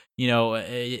 So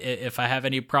if I have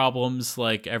any problems,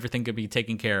 like everything could be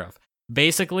taken care of.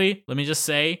 Basically, let me just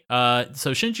say,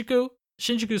 so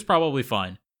Shinjuku's probably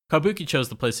fine. Kabukicho's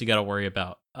the place you got to worry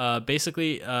about.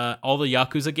 Basically, all the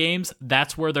Yakuza games,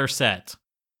 that's where they're set.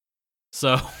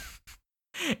 So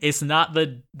it's not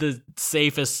the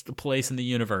safest place in the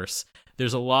universe.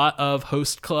 There's a lot of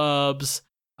host clubs,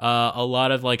 a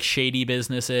lot of like shady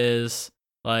businesses.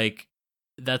 Like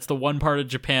that's the one part of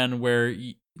Japan where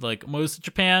like most of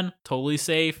Japan, totally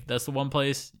safe. That's the one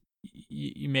place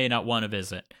you may not want to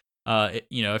visit.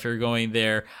 If you're going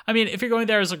there, if you're going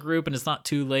there as a group and it's not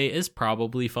too late, it's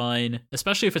probably fine,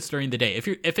 especially if it's during the day.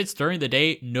 If it's during the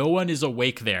day, no one is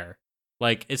awake there.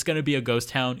 Like it's going to be a ghost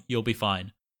town. You'll be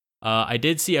fine. I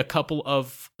did see a couple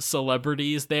of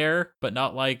celebrities there, but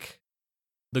not like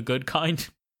the good kind.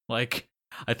 Like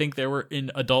I think they were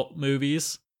in adult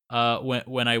movies.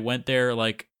 When I went there,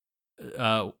 like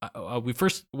we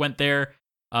first went there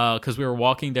because we were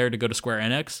walking there to go to Square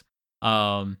Enix.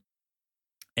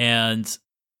 And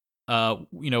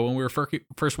when we were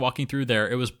first walking through there,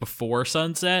 it was before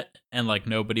sunset and like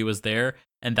nobody was there.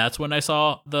 And that's when I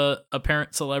saw the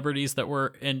apparent celebrities that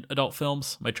were in adult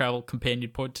films. My travel companion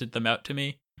pointed them out to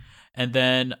me. and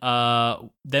then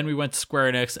we went to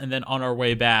Square Enix, and then on our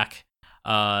way back,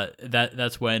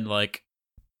 that's when like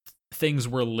things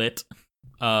were lit.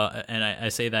 And I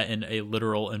say that in a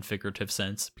literal and figurative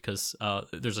sense because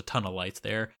there's a ton of lights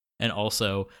there, and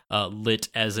also lit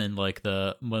as in like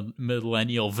the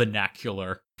millennial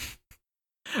vernacular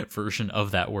version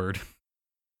of that word.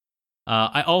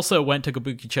 I also went to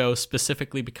Kabukicho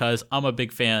specifically because I'm a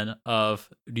big fan of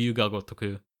Ryuga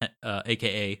Gotoku,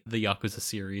 aka the Yakuza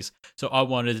series. So I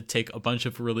wanted to take a bunch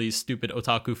of really stupid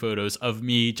otaku photos of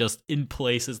me just in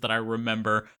places that I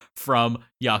remember from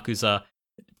Yakuza,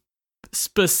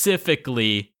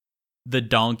 specifically the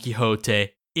Don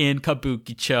Quixote in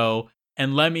Kabukicho.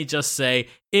 And let me just say,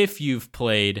 if you've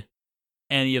played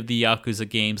any of the Yakuza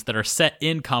games that are set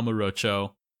in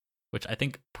Kamurocho, which I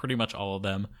think pretty much all of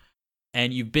them,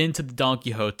 and you've been to the Don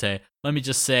Quixote, let me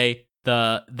just say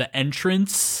the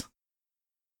entrance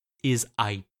is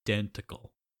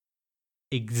identical.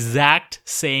 Exact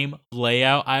same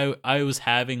layout. I was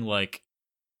having like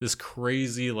this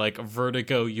crazy like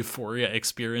vertigo euphoria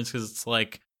experience because it's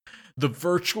like the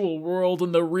virtual world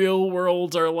and the real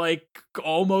world are like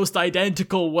almost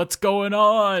identical. What's going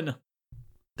on?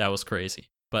 That was crazy,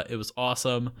 but it was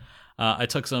awesome. I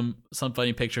took some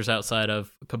funny pictures outside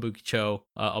of Kabukicho.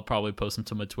 I'll probably post them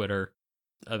to my Twitter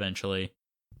eventually.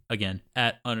 Again,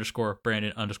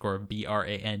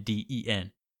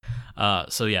 @_Brandon_BRANDEN.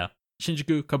 So yeah,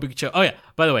 Shinjuku, Kabukicho. Oh yeah,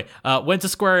 by the way, went to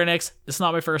Square Enix. It's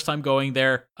not my first time going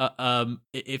there.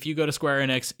 If you go to Square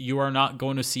Enix, you are not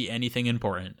going to see anything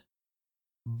important.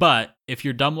 But if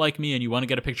you're dumb like me and you want to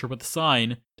get a picture with the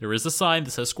sign, there is a sign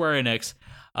that says Square Enix.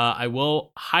 I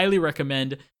will highly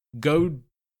recommend go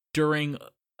during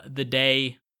the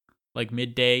day, like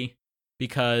midday,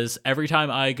 because every time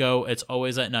I go, it's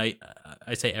always at night.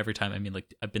 I say every time, I mean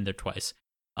like I've been there twice.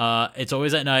 It's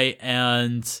always at night,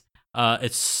 and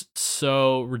it's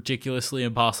so ridiculously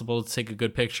impossible to take a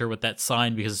good picture with that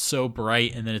sign because it's so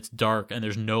bright, and then it's dark, and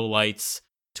there's no lights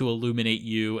to illuminate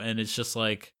you, and it's just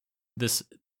like this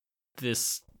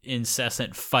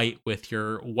incessant fight with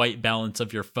your white balance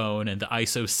of your phone and the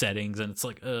ISO settings, and it's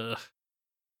like,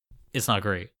 it's not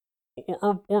great.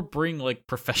 Or bring like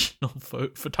professional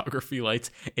photography lights.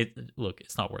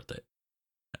 It's not worth it.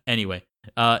 Anyway,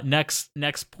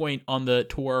 next point on the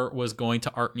tour was going to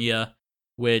Artnia,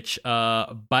 which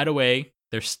by the way,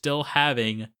 they're still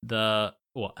having at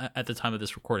the time of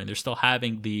this recording, they're still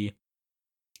having the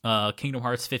Kingdom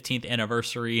Hearts 15th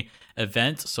anniversary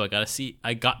event. So I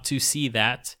got to see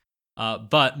that.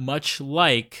 But much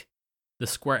like the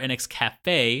Square Enix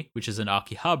Cafe, which is in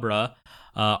Akihabara,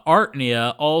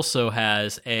 Artnia also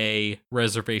has a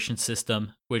reservation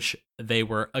system, which they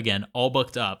were, again, all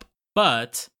booked up.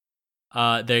 But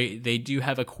they do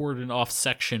have a cordoned off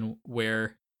section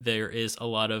where there is a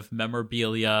lot of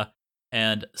memorabilia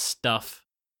and stuff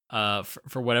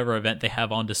for whatever event they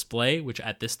have on display, which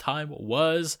at this time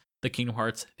was the Kingdom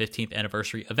Hearts 15th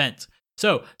anniversary event.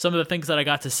 So some of the things that I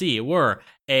got to see were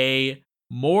a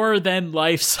more than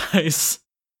life-size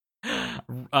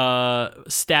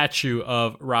statue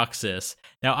of Roxas.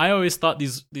 Now, I always thought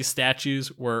these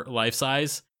statues were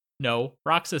life-size. No,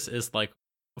 Roxas is like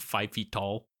 5 feet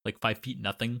tall, like 5 feet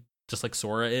nothing, just like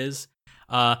Sora is.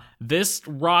 This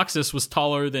Roxas was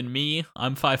taller than me.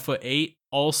 I'm 5'8".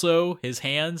 Also, his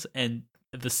hands and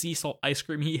the sea salt ice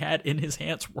cream he had in his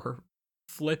hands were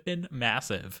flippin'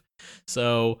 massive.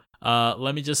 So,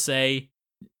 let me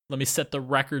set the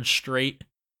record straight.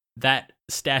 That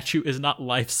statue is not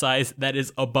life-size. That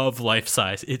is above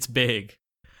life-size. It's big.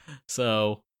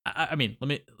 So, I mean,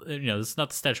 it's not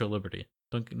the Statue of Liberty.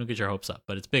 Don't get your hopes up,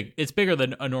 but it's big. It's bigger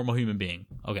than a normal human being.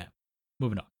 Okay,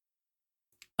 moving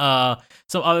on.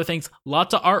 Some other things.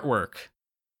 Lots of artwork.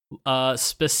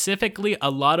 Specifically, a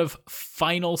lot of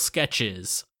final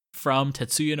sketches from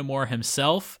Tetsuya Nomura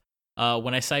himself.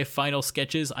 When I say final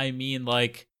sketches, I mean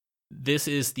like this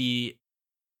is the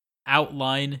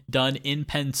outline done in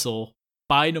pencil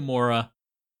by Nomura,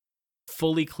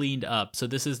 fully cleaned up. So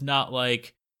this is not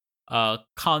like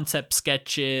concept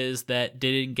sketches that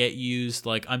didn't get used.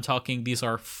 Like I'm talking, these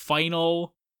are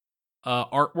final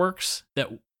artworks that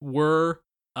were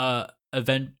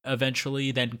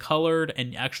eventually then colored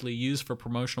and actually used for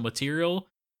promotional materials.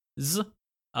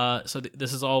 So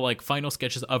this is all like final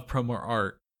sketches of promo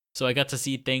art. So I got to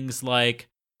see things like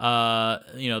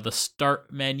the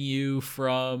start menu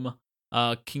from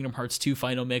Kingdom Hearts 2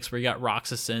 Final Mix, where you got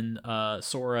Roxas and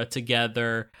Sora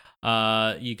together.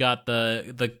 You got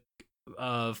the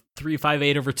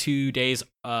 358 over 2 days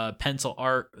pencil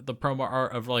art, the promo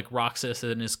art of like Roxas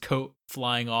and his coat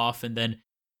flying off, and then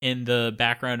in the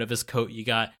background of his coat you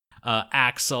got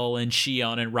Axel and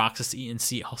Shion and Roxas eating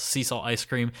sea salt ice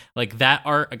cream. Like that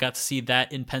art, I got to see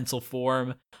that in pencil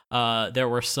form. There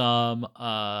were some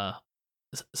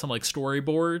like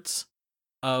storyboards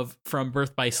from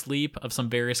Birth by Sleep of some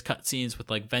various cutscenes with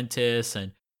like Ventus,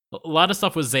 and a lot of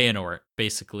stuff with Xehanort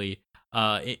basically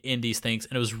in these things.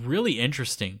 And it was really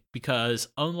interesting because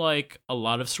unlike a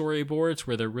lot of storyboards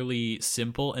where they're really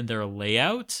simple in their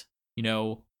layout, you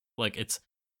know, like it's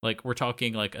like we're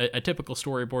talking like a typical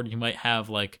storyboard, you might have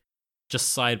like just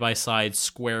side by side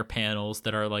square panels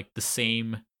that are like the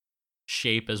same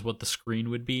shape as what the screen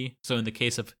would be. So in the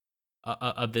case of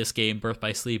this game, Birth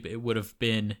by Sleep, it would have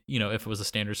been, you know, if it was a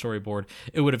standard storyboard,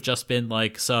 it would have just been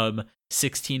like some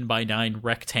 16 by 9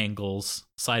 rectangles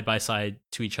side by side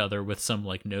to each other with some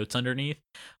like notes underneath.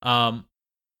 But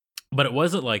it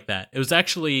wasn't like that. It was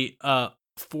actually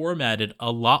formatted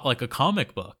a lot like a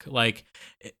comic book. Like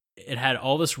it had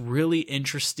all this really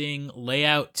interesting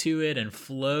layout to it and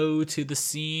flow to the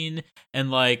scene,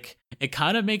 and like it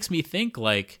kind of makes me think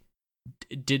like,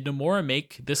 did Nomura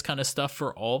make this kind of stuff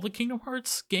for all the Kingdom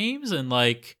Hearts games? And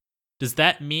like, does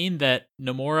that mean that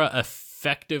Nomura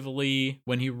effectively,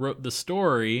 when he wrote the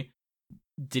story,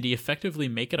 did he effectively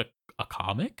make it a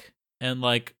comic? And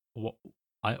like,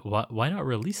 why not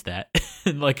release that?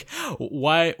 And like,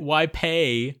 why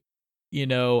pay, you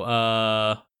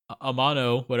know,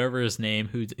 Amano, whatever his name,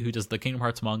 who does the Kingdom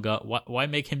Hearts manga? Why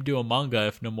make him do a manga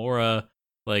if Nomura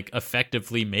like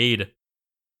effectively made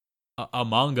a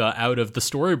manga out of the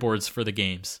storyboards for the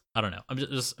games? I don't know. I'm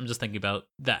just thinking about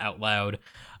that out loud,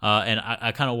 and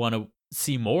I kind of want to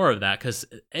see more of that because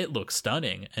it looks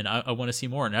stunning, and I want to see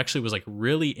more. And it actually was like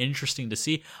really interesting to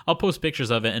see. I'll post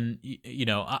pictures of it, and you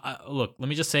know, look. Let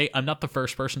me just say, I'm not the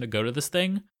first person to go to this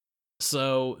thing,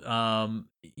 so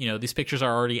you know, these pictures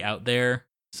are already out there.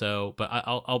 So, but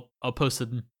I'll post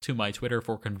them to my Twitter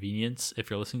for convenience if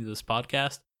you're listening to this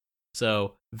podcast.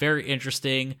 So very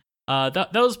interesting.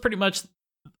 That was pretty much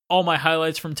all my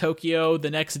highlights from Tokyo.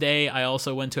 The next day, I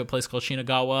also went to a place called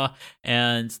Shinagawa,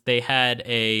 and they had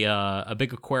a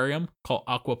big aquarium called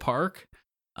Aqua Park.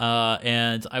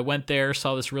 And I went there,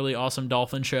 saw this really awesome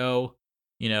dolphin show.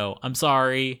 You know, I'm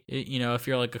sorry, you know, if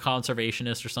you're like a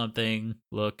conservationist or something.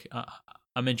 Look,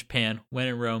 I'm in Japan. When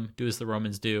in Rome, do as the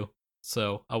Romans do.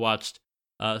 So I watched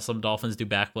some dolphins do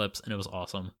backflips, and it was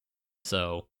awesome.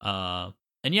 So,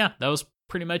 and yeah, that was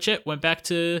pretty much it. Went back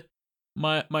to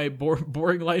my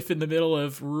boring life in the middle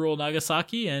of rural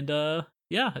Nagasaki, and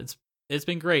yeah, it's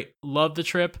been great. Love the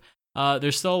trip.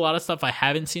 There's still a lot of stuff I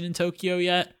haven't seen in Tokyo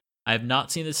yet. I have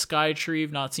not seen the Sky Tree,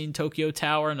 I've not seen Tokyo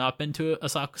Tower, not been to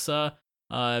Asakusa.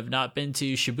 I've not been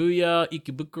to Shibuya,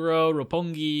 Ikebukuro,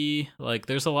 Roppongi. Like,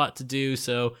 there's a lot to do,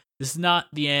 so this is not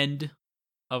the end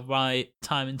of my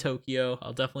time in Tokyo.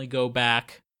 I'll definitely go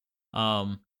back.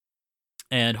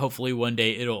 And hopefully one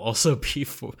day it'll also be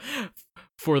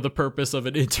for the purpose of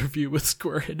an interview with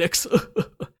Square Enix.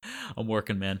 I'm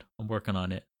working, man. I'm working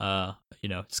on it. You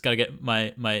know, just gotta get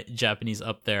my Japanese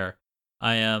up there.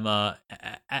 I am,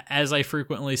 as I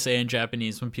frequently say in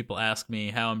Japanese when people ask me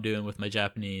how I'm doing with my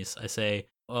Japanese, I say,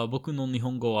 boku no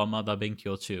nihongo wa mada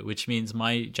benkyou chu, which means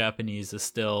my Japanese is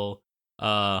still,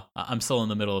 I'm still in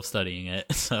the middle of studying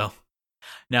it. So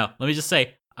now let me just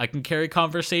say, I can carry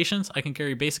conversations. I can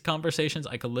carry basic conversations.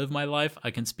 I can live my life.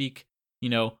 I can speak, you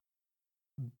know,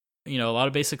 a lot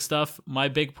of basic stuff. My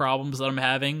big problems that I'm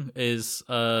having is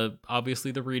obviously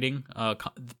the reading.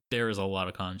 There is a lot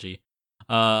of kanji.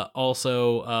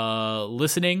 Also,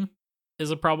 listening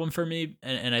is a problem for me,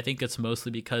 and I think it's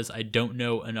mostly because I don't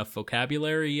know enough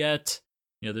vocabulary yet.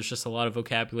 You know, there's just a lot of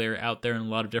vocabulary out there in a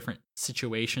lot of different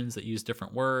situations that use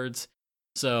different words.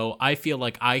 So I feel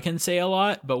like I can say a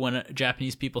lot, but when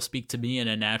Japanese people speak to me in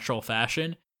a natural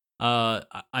fashion,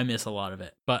 I miss a lot of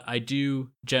it. But I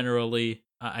am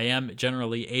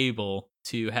generally able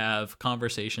to have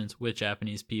conversations with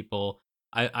Japanese people.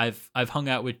 I've hung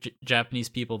out with Japanese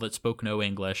people that spoke no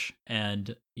English,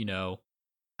 and you know,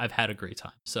 I've had a great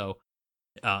time. So,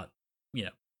 you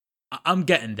know, I'm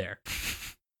getting there.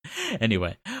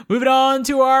 Anyway, moving on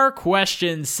to our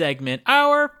question segment.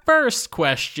 Our first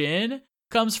question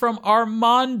comes from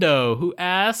Armando, who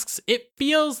asks, "It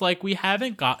feels like we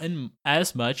haven't gotten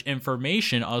as much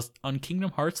information on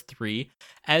Kingdom Hearts 3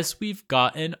 as we've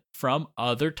gotten from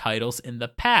other titles in the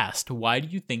past. Why do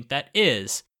you think that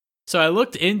is?" So I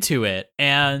looked into it,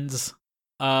 and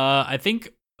I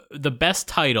think the best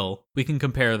title we can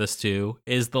compare this to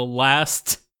is the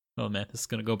last... Oh man, this is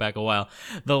going to go back a while.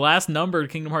 The last numbered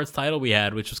Kingdom Hearts title we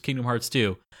had, which was Kingdom Hearts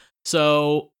 2.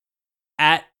 So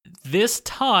at this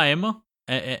time,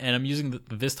 and I'm using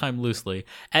this time loosely,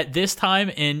 at this time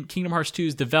in Kingdom Hearts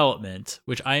 2's development,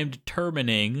 which I am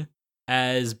determining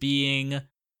as being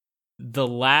the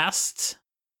last,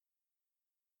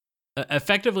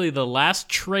 effectively the last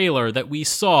trailer that we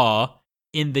saw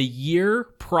in the year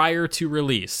prior to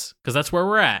release, because that's where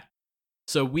we're at.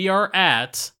 So we are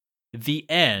at the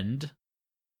end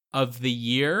of the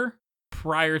year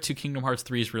prior to Kingdom Hearts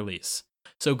 3's release.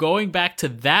 So going back to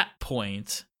that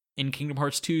point in Kingdom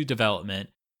Hearts 2 development,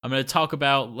 I'm going to talk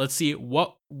about, let's see,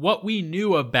 what we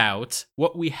knew about,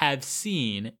 what we have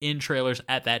seen in trailers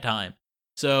at that time.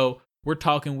 So we're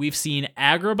talking, we've seen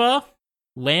Agrabah,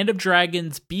 Land of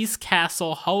Dragons, Beast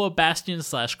Castle, Hollow Bastion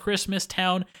 / Christmas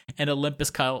Town, and Olympus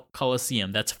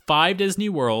Coliseum. That's 5 Disney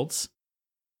worlds,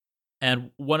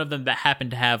 and one of them that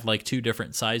happened to have like 2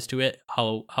 different sides to it,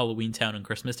 Halloween Town and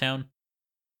Christmas Town.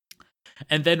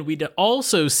 And then we'd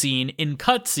also seen in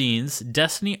cutscenes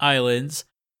Destiny Islands,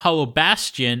 Hollow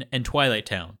Bastion, and Twilight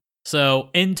Town. So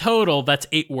in total, that's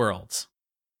 8 worlds.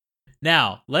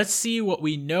 Now, let's see what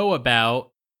we know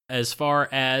about as far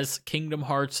as Kingdom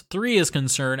Hearts 3 is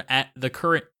concerned at the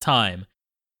current time.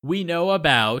 We know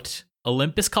about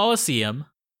Olympus Coliseum,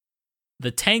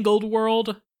 the Tangled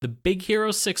world, the Big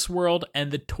Hero 6 world,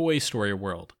 and the Toy Story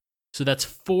world. So that's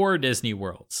 4 Disney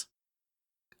worlds,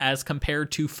 as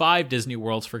compared to 5 Disney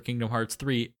worlds for Kingdom Hearts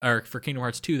 3, or for Kingdom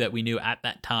Hearts 2 that we knew at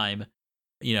that time,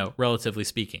 relatively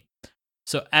speaking.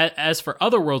 So as for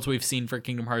other worlds we've seen for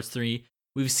Kingdom Hearts 3,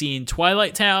 we've seen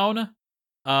Twilight Town.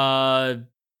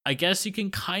 I guess you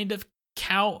can kind of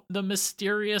count the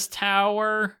Mysterious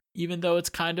Tower, even though it's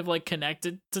kind of like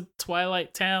connected to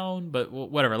Twilight Town, but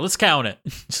whatever, let's count it,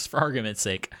 just for argument's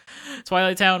sake.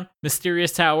 Twilight Town,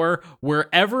 Mysterious Tower,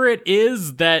 wherever it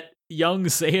is that young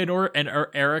Xehanort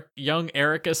and young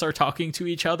Ericus are talking to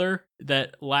each other,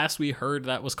 that last we heard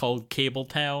that was called Cable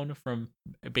Town,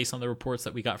 based on the reports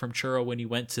that we got from Churro when he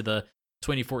went to the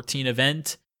 2014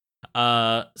 event.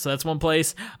 So that's one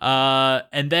place.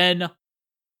 And then,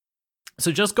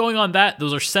 so just going on that,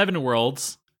 those are 7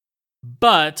 worlds.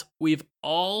 But we've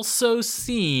also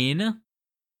seen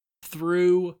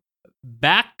through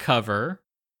back cover,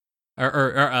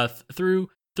 or through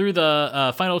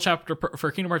the final chapter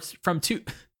for Kingdom Hearts from 2.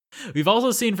 We've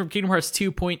also seen from Kingdom Hearts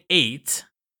 2.8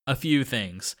 a few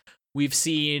things. We've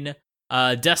seen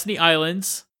Destiny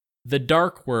Islands, the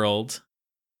Dark World,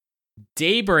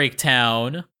 Daybreak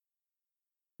Town,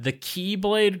 the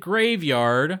Keyblade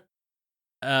Graveyard,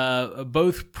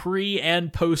 both pre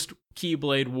and post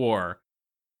Keyblade War,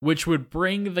 which would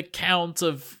bring the count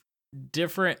of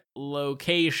different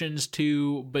locations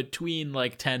to between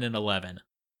like 10 and 11.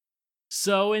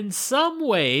 So in some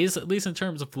ways, at least in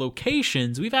terms of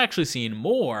locations, we've actually seen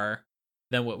more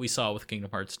than what we saw with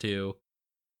Kingdom Hearts 2.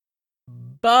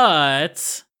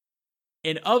 But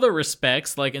in other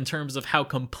respects, like in terms of how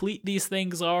complete these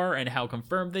things are and how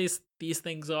confirmed these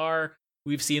things are,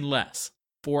 we've seen less.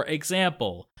 For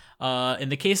example, in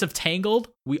the case of Tangled,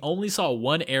 we only saw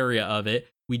one area of it.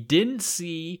 We didn't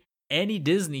see any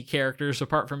Disney characters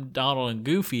apart from Donald and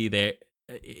Goofy there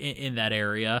in that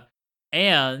area.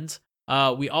 And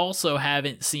we also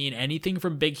haven't seen anything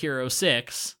from Big Hero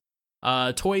 6.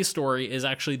 Toy Story is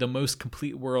actually the most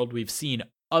complete world we've seen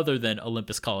other than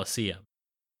Olympus Coliseum.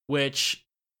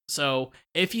 So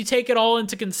if you take it all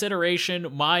into consideration,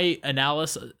 my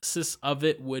analysis of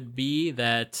it would be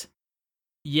that,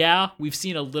 yeah, we've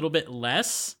seen a little bit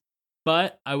less,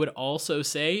 but I would also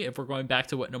say, if we're going back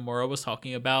to what Nomura was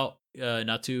talking about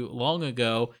not too long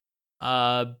ago,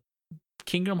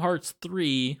 Kingdom Hearts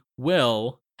 3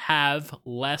 will have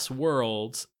less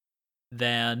worlds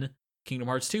than Kingdom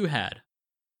Hearts 2 had.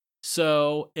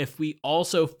 So if we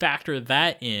also factor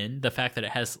that in, the fact that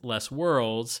it has less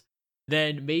worlds,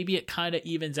 then maybe it kind of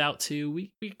evens out to,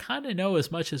 we kind of know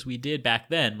as much as we did back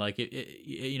then. Like,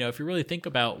 if you really think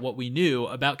about what we knew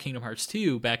about Kingdom Hearts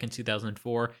 2 back in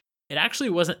 2004, it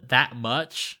actually wasn't that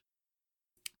much.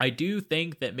 I do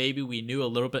think that maybe we knew a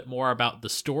little bit more about the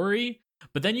story,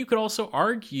 but then you could also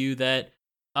argue that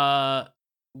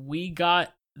we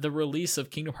got the release of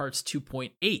Kingdom Hearts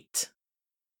 2.8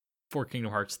 for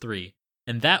Kingdom Hearts 3,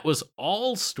 and that was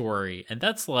all story, and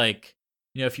that's like,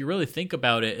 if you really think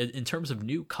about it, in terms of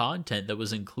new content that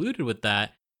was included with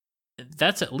that,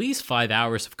 that's at least 5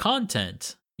 hours of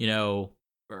content,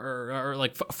 or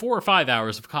like 4 or 5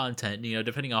 hours of content,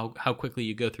 depending on how quickly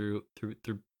you go through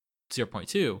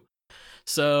 0.2.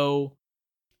 So,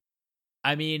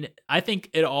 I mean, I think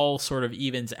it all sort of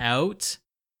evens out.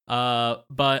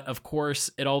 But of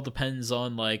course, it all depends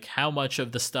on like how much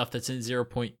of the stuff that's in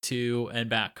 0.2 and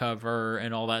back cover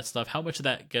and all that stuff, how much of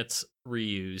that gets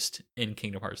reused in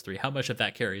Kingdom Hearts 3, how much of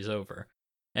that carries over.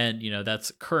 and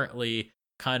that's currently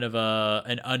kind of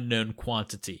an unknown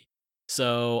quantity.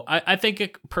 So I think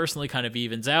it personally kind of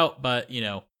evens out, but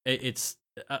it's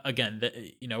again,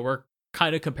 we're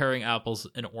kind of comparing apples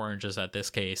and oranges at this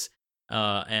case,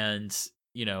 and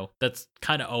that's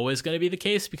kind of always going to be the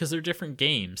case because they're different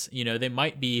games. They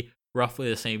might be roughly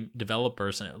the same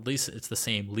developers, and at least it's the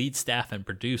same lead staff and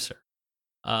producer,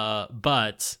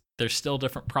 but they're still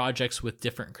different projects with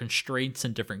different constraints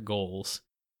and different goals.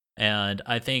 And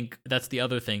I think that's the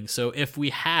other thing. So if we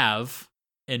have,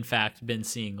 in fact, been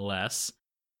seeing less,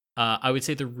 I would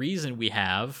say the reason we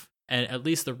have, and at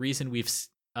least the reason we've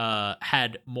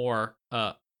had more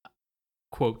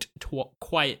quote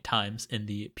quiet times in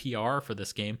the PR for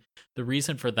this game, the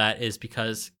reason for that is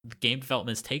because the game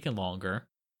development's taken longer,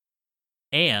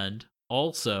 and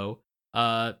also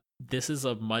this is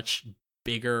a much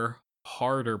bigger,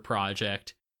 harder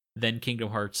project than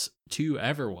Kingdom Hearts 2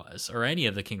 ever was, or any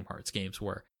of the Kingdom Hearts games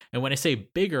were. And when I say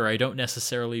bigger, I don't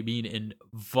necessarily mean in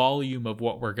volume of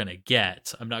what we're going to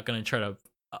get. I'm not going to try to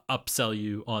upsell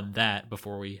you on that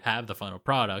before we have the final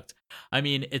product. I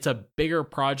mean, it's a bigger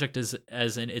project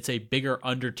as in it's a bigger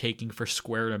undertaking for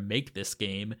Square to make this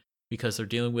game, because they're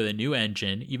dealing with a new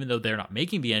engine. Even though they're not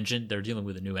making the engine, they're dealing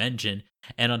with a new engine.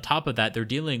 And on top of that, they're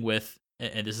dealing with,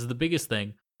 and this is the biggest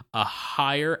thing, a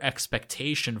higher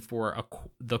expectation for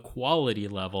the quality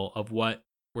level of what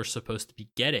we're supposed to be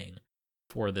getting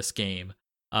for this game.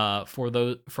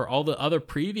 For all the other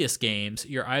previous games,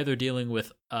 you're either dealing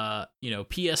with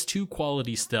PS2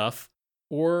 quality stuff,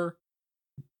 or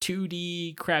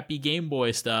 2D crappy Game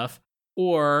Boy stuff,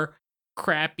 or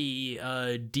crappy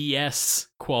DS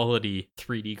quality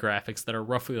 3D graphics that are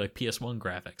roughly like PS1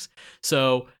 graphics.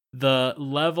 So the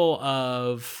level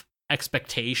of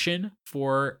expectation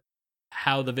for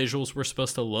how the visuals were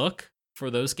supposed to look for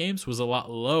those games was a lot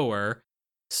lower.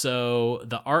 So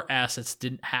the art assets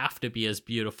didn't have to be as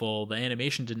beautiful. The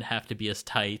animation didn't have to be as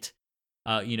tight.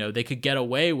 They could get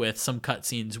away with some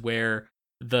cutscenes where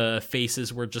the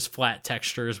faces were just flat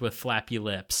textures with flappy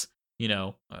lips.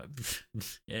 It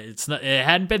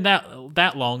hadn't been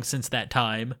that long since that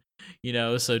time.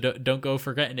 So don't go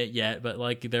forgetting it yet. But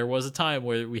like, there was a time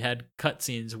where we had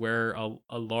cutscenes where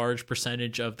a large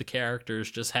percentage of the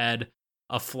characters just had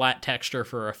a flat texture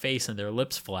for a face and their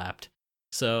lips flapped.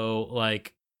 So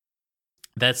like,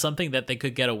 that's something that they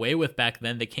could get away with back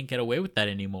then. They can't get away with that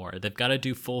anymore. They've got to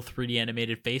do full 3D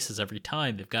animated faces every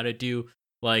time. They've got to do,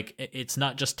 like, it's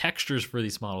not just textures for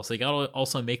these models. They got to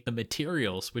also make the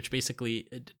materials, which basically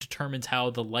determines how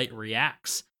the light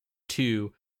reacts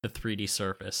to the 3D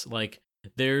surface. Like,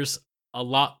 there's a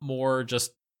lot more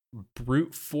just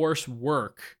brute force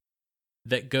work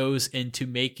that goes into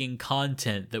making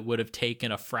content that would have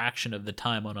taken a fraction of the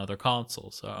time on other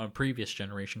consoles, on previous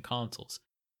generation consoles.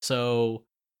 So,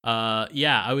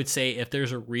 I would say if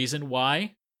there's a reason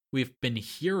why we've been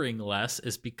hearing less,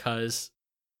 is because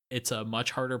it's a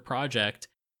much harder project,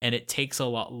 and it takes a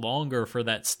lot longer for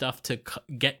that stuff to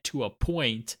get to a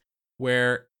point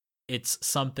where it's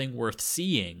something worth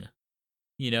seeing.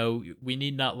 We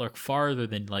need not look farther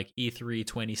than like E3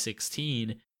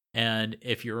 2016. And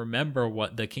if you remember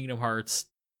what the Kingdom Hearts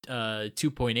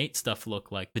 2.8 stuff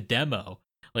looked like, the demo,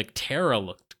 like Terra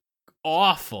looked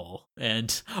awful,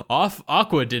 and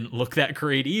Aqua didn't look that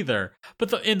great either.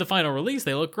 But in the final release,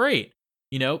 they look great.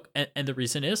 And the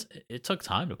reason is it took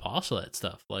time to polish that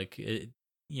stuff. Like,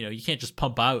 you can't just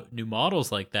pump out new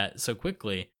models like that so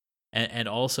quickly, and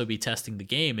also be testing the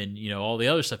game and all the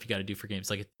other stuff you got to do for games.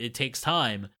 Like, it takes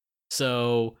time.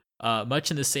 So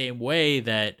much in the same way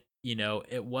that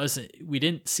we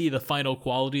didn't see the final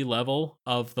quality level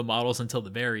of the models until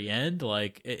the very end.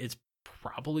 Like, it's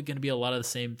probably going to be a lot of the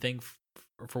same thing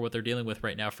for what they're dealing with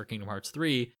right now for Kingdom Hearts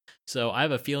 3. So I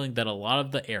have a feeling that a lot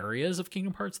of the areas of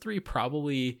Kingdom Hearts 3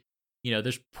 probably,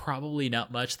 there's probably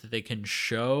not much that they can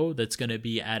show that's going to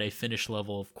be at a finished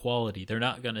level of quality. They're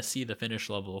not going to see the finished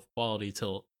level of quality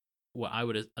till what I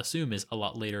would assume is a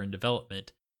lot later in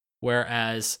development.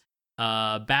 Whereas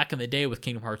back in the day with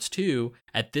Kingdom Hearts 2,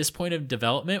 at this point of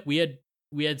development, we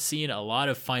had seen a lot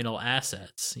of final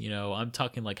assets. I'm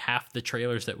talking like half the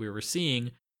trailers that we were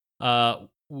seeing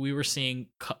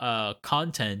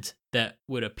content that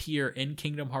would appear in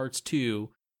Kingdom Hearts 2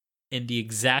 in the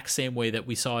exact same way that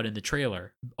we saw it in the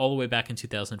trailer, all the way back in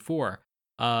 2004.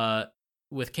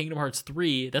 With Kingdom Hearts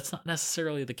 3, that's not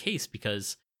necessarily the case,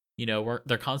 because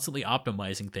they're constantly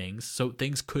optimizing things, so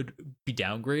things could be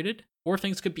downgraded or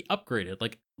things could be upgraded.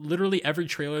 Like, literally every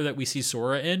trailer that we see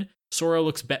Sora in,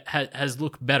 Sora has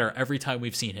looked better every time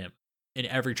we've seen him in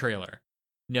every trailer.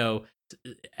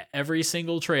 Every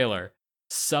single trailer,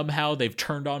 somehow they've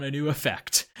turned on a new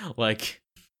effect. Like,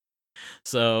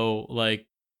 So, like,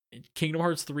 Kingdom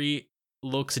Hearts 3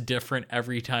 looks different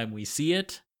every time we see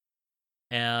it.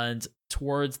 And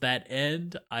towards that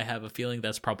end, I have a feeling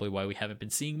that's probably why we haven't been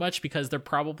seeing much, because they're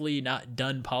probably not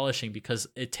done polishing, because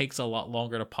it takes a lot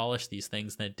longer to polish these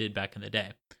things than it did back in the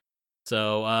day.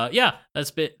 So, yeah,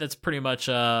 that's pretty much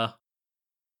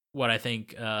what I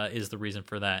think is the reason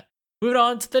for that. Moving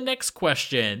on to the next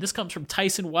question. This comes from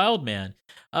Tyson Wildman.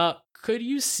 Could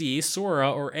you see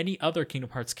Sora or any other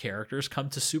Kingdom Hearts characters come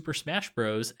to Super Smash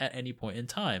Bros. At any point in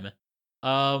time?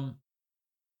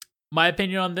 My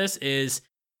opinion on this is,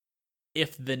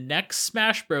 if the next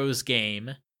Smash Bros.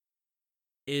 Game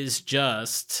is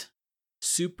just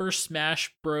Super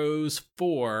Smash Bros.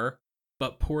 4,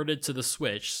 but ported to the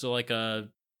Switch, so like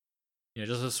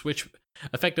just a Switch,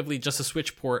 effectively just a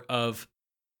Switch port of,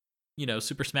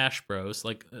 Super Smash Bros.,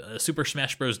 like Super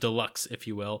Smash Bros. Deluxe, if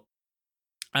you will,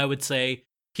 I would say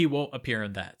he won't appear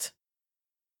in that.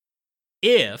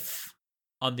 If,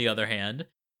 on the other hand,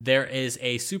 there is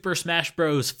a Super Smash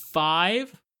Bros.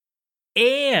 5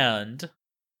 and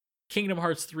Kingdom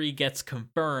Hearts 3 gets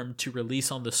confirmed to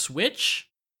release on the Switch,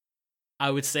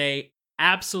 I would say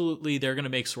absolutely they're going to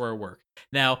make Sora work.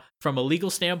 Now, from a legal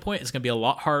standpoint, it's going to be a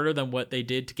lot harder than what they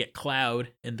did to get Cloud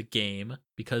in the game,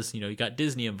 because, you got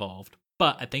Disney involved.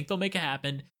 But I think they'll make it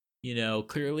happen.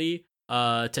 Clearly,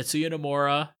 Tetsuya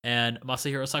Nomura and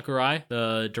Masahiro Sakurai,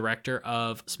 the director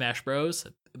of Smash Bros.,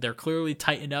 they're clearly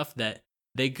tight enough that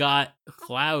they got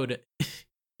Cloud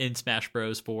in Smash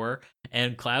Bros. 4,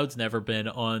 and Cloud's never been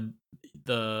on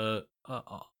the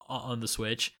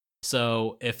Switch.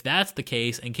 So if that's the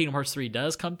case, and Kingdom Hearts 3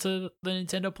 does come to the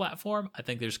Nintendo platform, I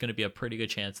think there's going to be a pretty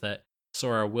good chance that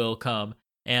Sora will come.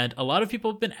 And a lot of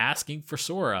people have been asking for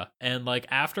Sora. And like,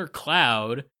 after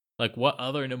Cloud, like, what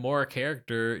other Nomura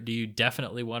character do you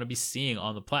definitely want to be seeing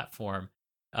on the platform?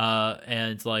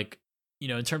 And like,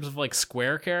 in terms of like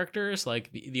Square characters,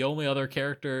 like the only other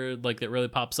character like that really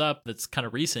pops up that's kind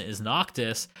of recent is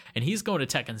Noctis, and he's going to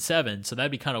Tekken 7, so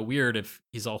that'd be kind of weird if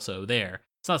he's also there.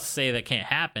 It's not to say that can't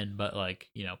happen, but like,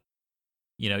 you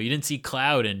didn't see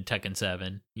Cloud in Tekken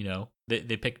 7.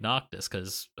 They picked Noctis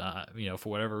because for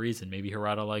whatever reason, maybe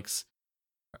Harada likes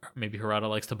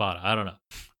Tabata. I don't know.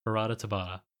 Harada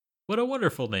Tabata. What a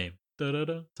wonderful name.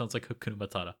 Da-da-da. Sounds like Hakuna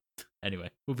Matata. Anyway,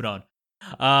 moving on.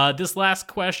 This last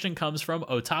question comes from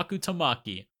Otaku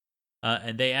Tamaki.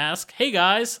 And they ask, "Hey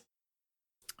guys,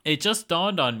 it just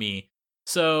dawned on me.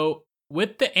 So,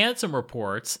 with the Ansem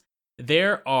reports,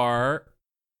 there are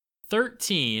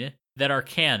 13 that are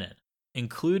canon,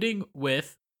 including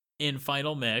in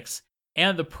Final Mix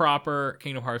and the proper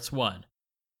Kingdom Hearts 1.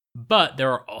 But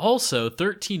there are also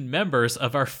 13 members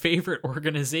of our favorite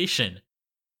organization,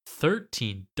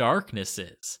 13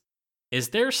 Darknesses. Is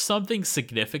there something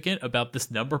significant about this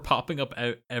number popping up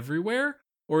everywhere,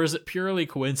 or is it purely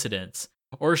coincidence?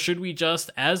 Or should we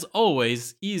just, as is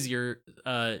always easier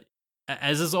to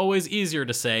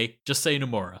say, just say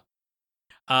Nomura?"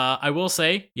 I will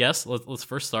say, yes, let's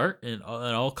first start, and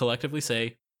I'll collectively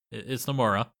say it's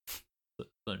Nomura.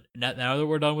 So now that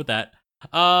we're done with that.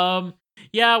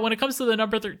 Yeah, when it comes to the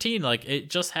number 13, like, it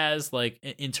just has, like,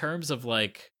 in terms of,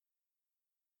 like,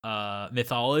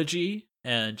 mythology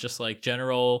and just, like,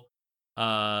 general,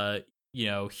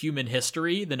 human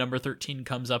history, the number 13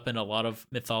 comes up in a lot of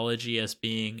mythology as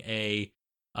being a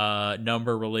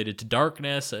number related to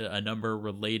darkness, a number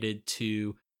related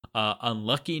to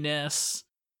unluckiness.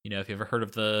 If you ever heard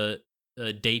of the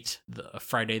date,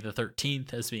 Friday the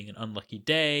 13th, as being an unlucky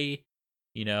day,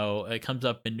 it comes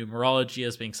up in numerology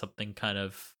as being something kind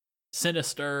of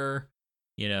sinister,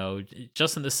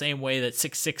 just in the same way that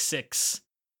 666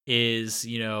 is,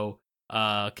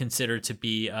 considered to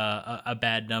be a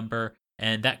bad number,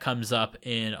 and that comes up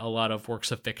in a lot of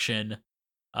works of fiction.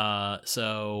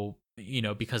 So,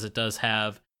 because it does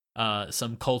have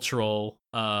some cultural,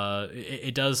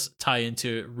 it does tie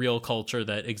into real culture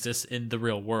that exists in the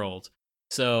real world.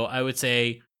 So I would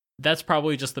say that's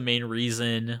probably just the main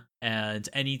reason. And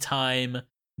anytime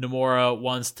Nomura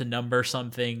wants to number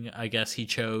something, I guess he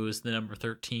chose the number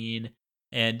 13.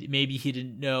 And maybe he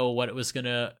didn't know what it was going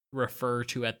to refer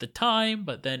to at the time,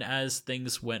 but then as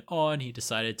things went on, he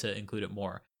decided to include it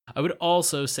more. I would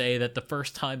also say that the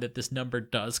first time that this number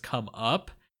does come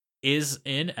up is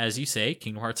in, as you say,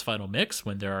 Kingdom Hearts Final Mix,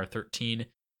 when there are 13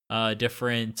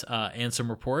 different Ansem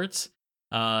reports.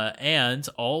 And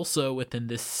also within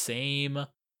this same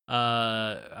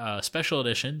special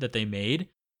edition that they made,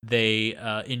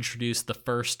 they introduced the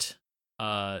first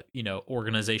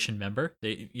organization member.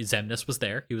 Xemnas was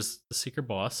there. He was the secret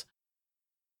boss.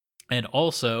 And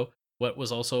also, what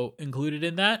was also included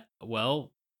in that?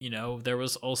 Well, there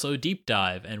was also Deep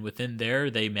Dive, and within there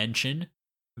they mention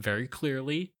very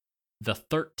clearly the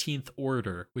 13th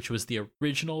Order, which was the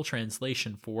original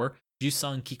translation for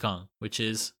Jusan Kikan, which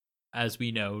is, as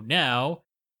we know now,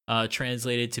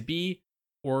 translated to be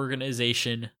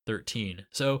Organization 13.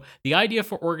 So the idea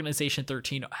for Organization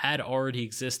 13 had already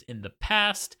existed in the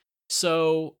past.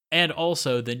 So, and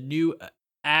also the new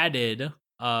added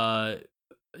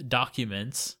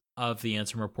documents of the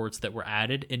Ansem reports that were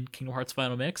added in Kingdom Hearts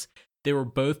Final Mix, they were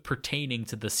both pertaining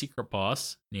to the secret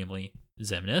boss, namely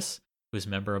Xemnas, who is a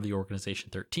member of the Organization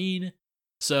 13.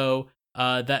 So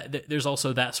that there's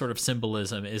also that sort of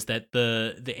symbolism, is that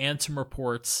the Ansem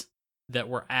reports that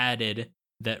were added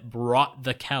that brought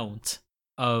the count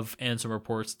of Ansem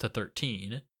reports to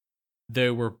 13, they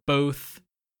were both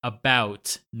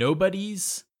about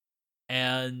nobodies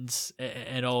and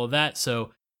all of that.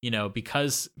 So,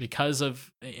 because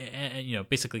of,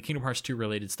 basically Kingdom Hearts 2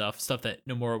 related stuff that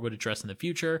Nomura would address in the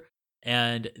future,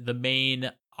 and the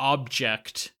main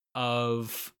object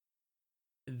of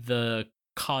the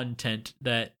content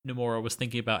that Nomura was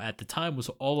thinking about at the time was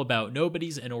all about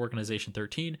nobodies and Organization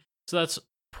 13. So that's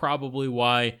probably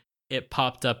why it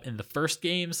popped up in the first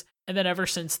games. And then ever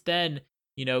since then,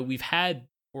 we've had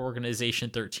Organization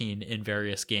 13 in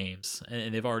various games,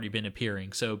 and they've already been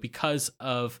appearing. So because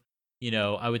of,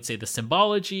 I would say the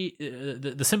symbology,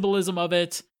 the symbolism of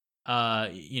it,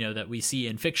 that we see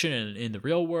in fiction and in the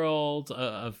real world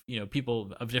of,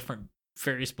 people of different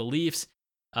various beliefs.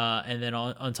 And then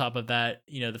on top of that,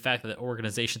 the fact that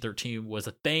Organization 13 was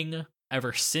a thing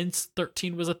ever since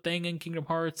 13 was a thing in Kingdom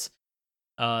Hearts.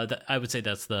 That I would say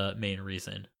that's the main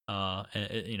reason.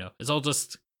 It's all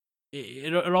just,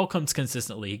 it all comes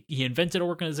consistently. He invented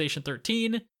Organization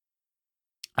 13.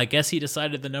 I guess he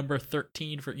decided the number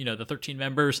 13 for, the 13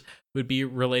 members would be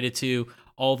related to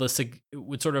all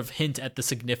would sort of hint at the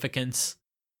significance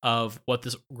of what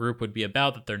this group would be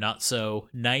about, that they're not so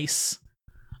nice.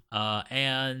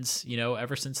 And,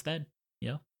 ever since then,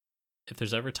 if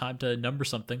there's ever time to number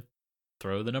something,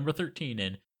 throw the number 13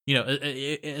 in,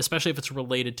 especially if it's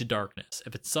related to darkness.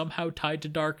 If it's somehow tied to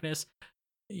darkness,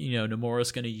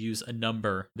 Nomura's going to use a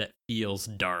number that feels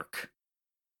dark.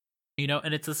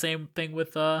 And it's the same thing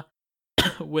with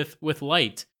with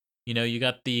light. You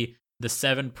got the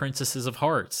 7 Princesses of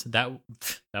Hearts. That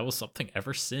was something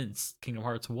ever since Kingdom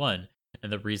Hearts 1.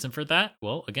 And the reason for that,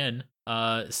 well, again,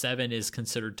 7 is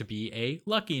considered to be a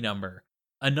lucky number,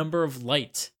 a number of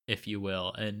light, if you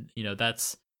will. And,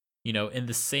 that's, in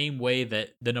the same way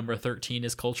that the number 13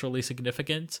 is culturally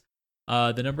significant,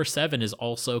 the number 7 is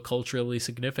also culturally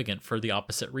significant for the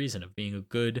opposite reason of being a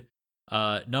good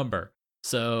number.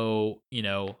 So,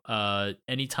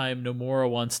 anytime Nomura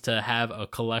wants to have a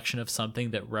collection of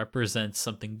something that represents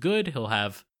something good, he'll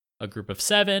have a group of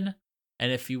 7.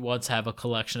 And if he wants to have a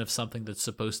collection of something that's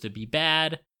supposed to be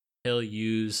bad, he'll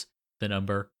use the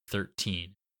number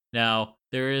 13. Now,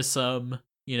 there is some,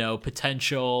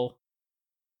 potential,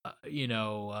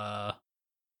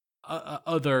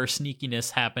 other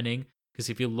sneakiness happening, because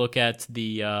if you look at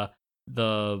the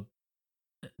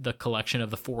collection of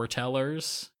the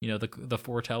foretellers, the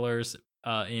foretellers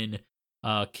in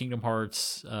Kingdom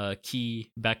Hearts,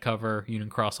 Key, back cover, Union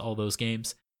Cross, all those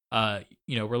games, we're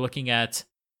looking at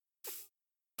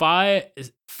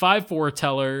five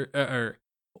foreteller, or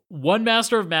 1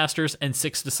 Master of Masters and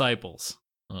 6 disciples.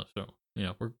 So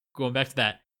we're going back to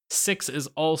that. 6 is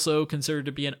also considered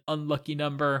to be an unlucky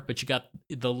number, but you got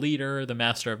the leader, the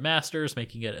Master of Masters,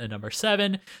 making it a number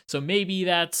 7. So maybe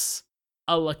that's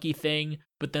a lucky thing,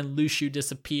 but then Lushu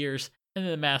disappears, and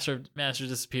then the Master of Masters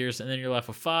disappears, and then you're left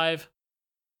with 5.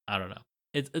 I don't know.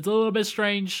 It's a little bit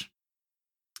strange.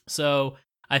 So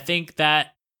I think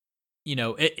that,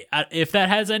 if that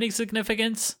has any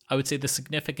significance, I would say the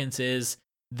significance is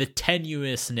the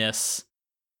tenuousness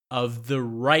of the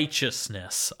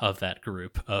righteousness of that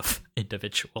group of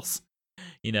individuals.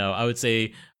 I would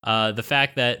say the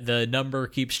fact that the number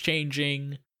keeps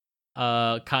changing,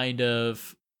 kind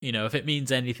of, if it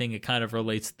means anything, it kind of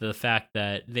relates to the fact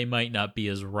that they might not be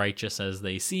as righteous as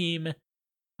they seem,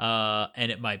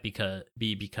 and it might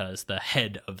be because the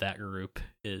head of that group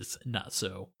is not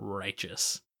so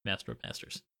righteous. Master of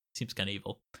Masters seems kind of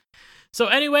evil. So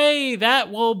anyway,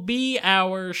 that will be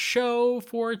our show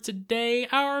for today.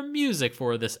 Our music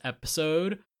for this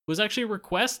episode was actually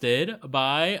requested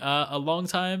by a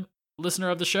longtime listener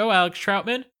of the show, Alex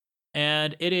Troutman,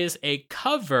 and it is a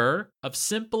cover of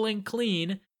Simple and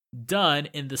Clean done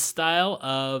in the style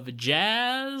of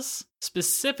jazz,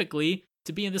 specifically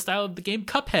to be in the style of the game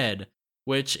Cuphead,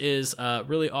 which is a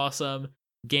really awesome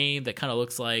game that kind of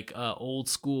looks like old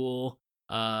school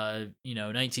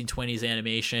 1920s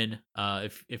animation.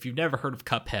 If you've never heard of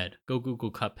Cuphead, go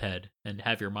Google Cuphead and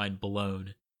have your mind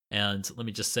blown. And let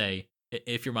me just say,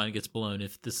 if your mind gets blown,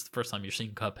 if this is the first time you're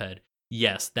seeing Cuphead,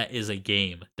 yes, that is a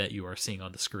game that you are seeing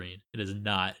on the screen. It is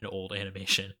not an old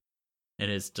animation, and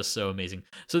it's just so amazing.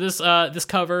 So this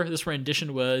cover, this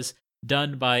rendition was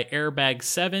done by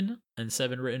Airbag7, and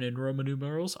 7 written in Roman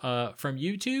numerals, from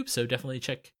YouTube. So definitely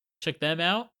check them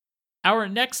out. Our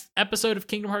next episode of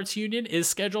Kingdom Hearts Union is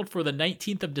scheduled for the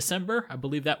 19th of December. I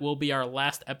believe that will be our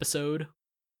last episode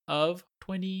of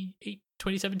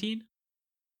 2017.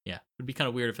 Yeah, it would be kind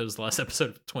of weird if it was the last episode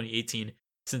of 2018,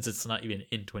 since it's not even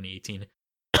in 2018.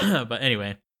 But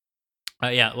anyway,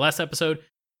 last episode,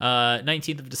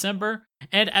 19th of December.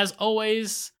 And as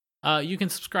always, you can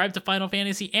subscribe to Final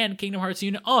Fantasy and Kingdom Hearts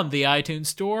Union on the iTunes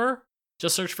Store.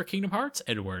 Just search for Kingdom Hearts,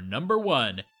 and we're number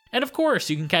 1. And of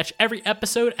course, you can catch every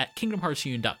episode at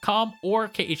KingdomHeartsUnion.com or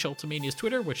KHUltimania's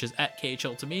Twitter, which is at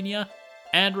KHUltimania.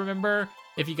 And remember,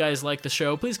 if you guys like the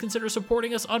show, please consider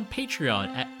supporting us on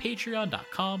Patreon at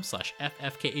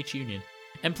patreon.com/FFKHUnion.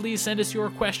 And please send us your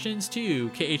questions to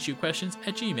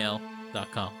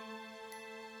khuquestions@gmail.com.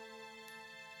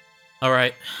 All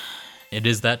right, it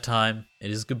is that time. It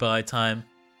is goodbye time.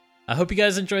 I hope you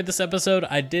guys enjoyed this episode.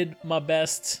 I did my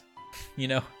best,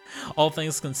 all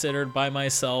things considered, by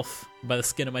myself, by the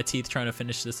skin of my teeth, trying to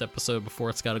finish this episode before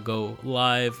it's got to go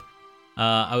live.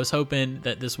 I was hoping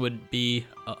that this would be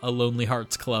a Lonely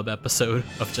Hearts Club episode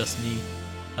of just me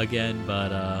again,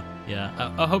 but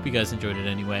I hope you guys enjoyed it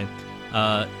anyway.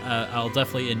 I'll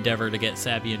definitely endeavor to get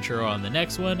Sabby and Churro on the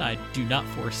next one. I do not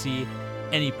foresee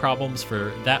any problems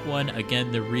for that one. Again,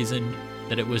 the reason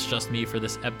that it was just me for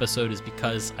this episode is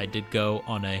because I did go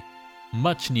on a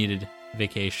much needed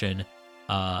vacation,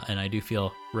 and I do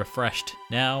feel refreshed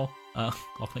now,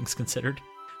 all things considered.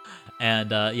 And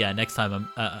next time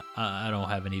I don't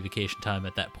have any vacation time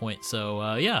at that point.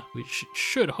 So we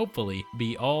should hopefully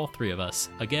be all 3 of us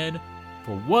again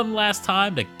for one last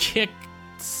time to kick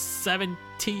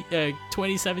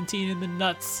 2017 in the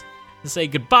nuts and say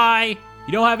goodbye.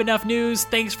 You don't have enough news.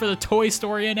 Thanks for the Toy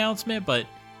Story announcement, but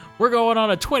we're going on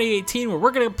a 2018 where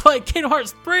we're going to play Kingdom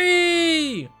Hearts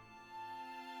 3.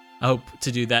 I hope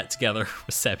to do that together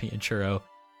with Sabby and Churro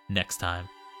next time.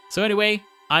 So anyway,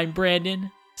 I'm Brandon,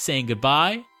 saying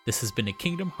goodbye. This has been a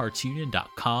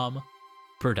KingdomHeartsUnion.com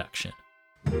production.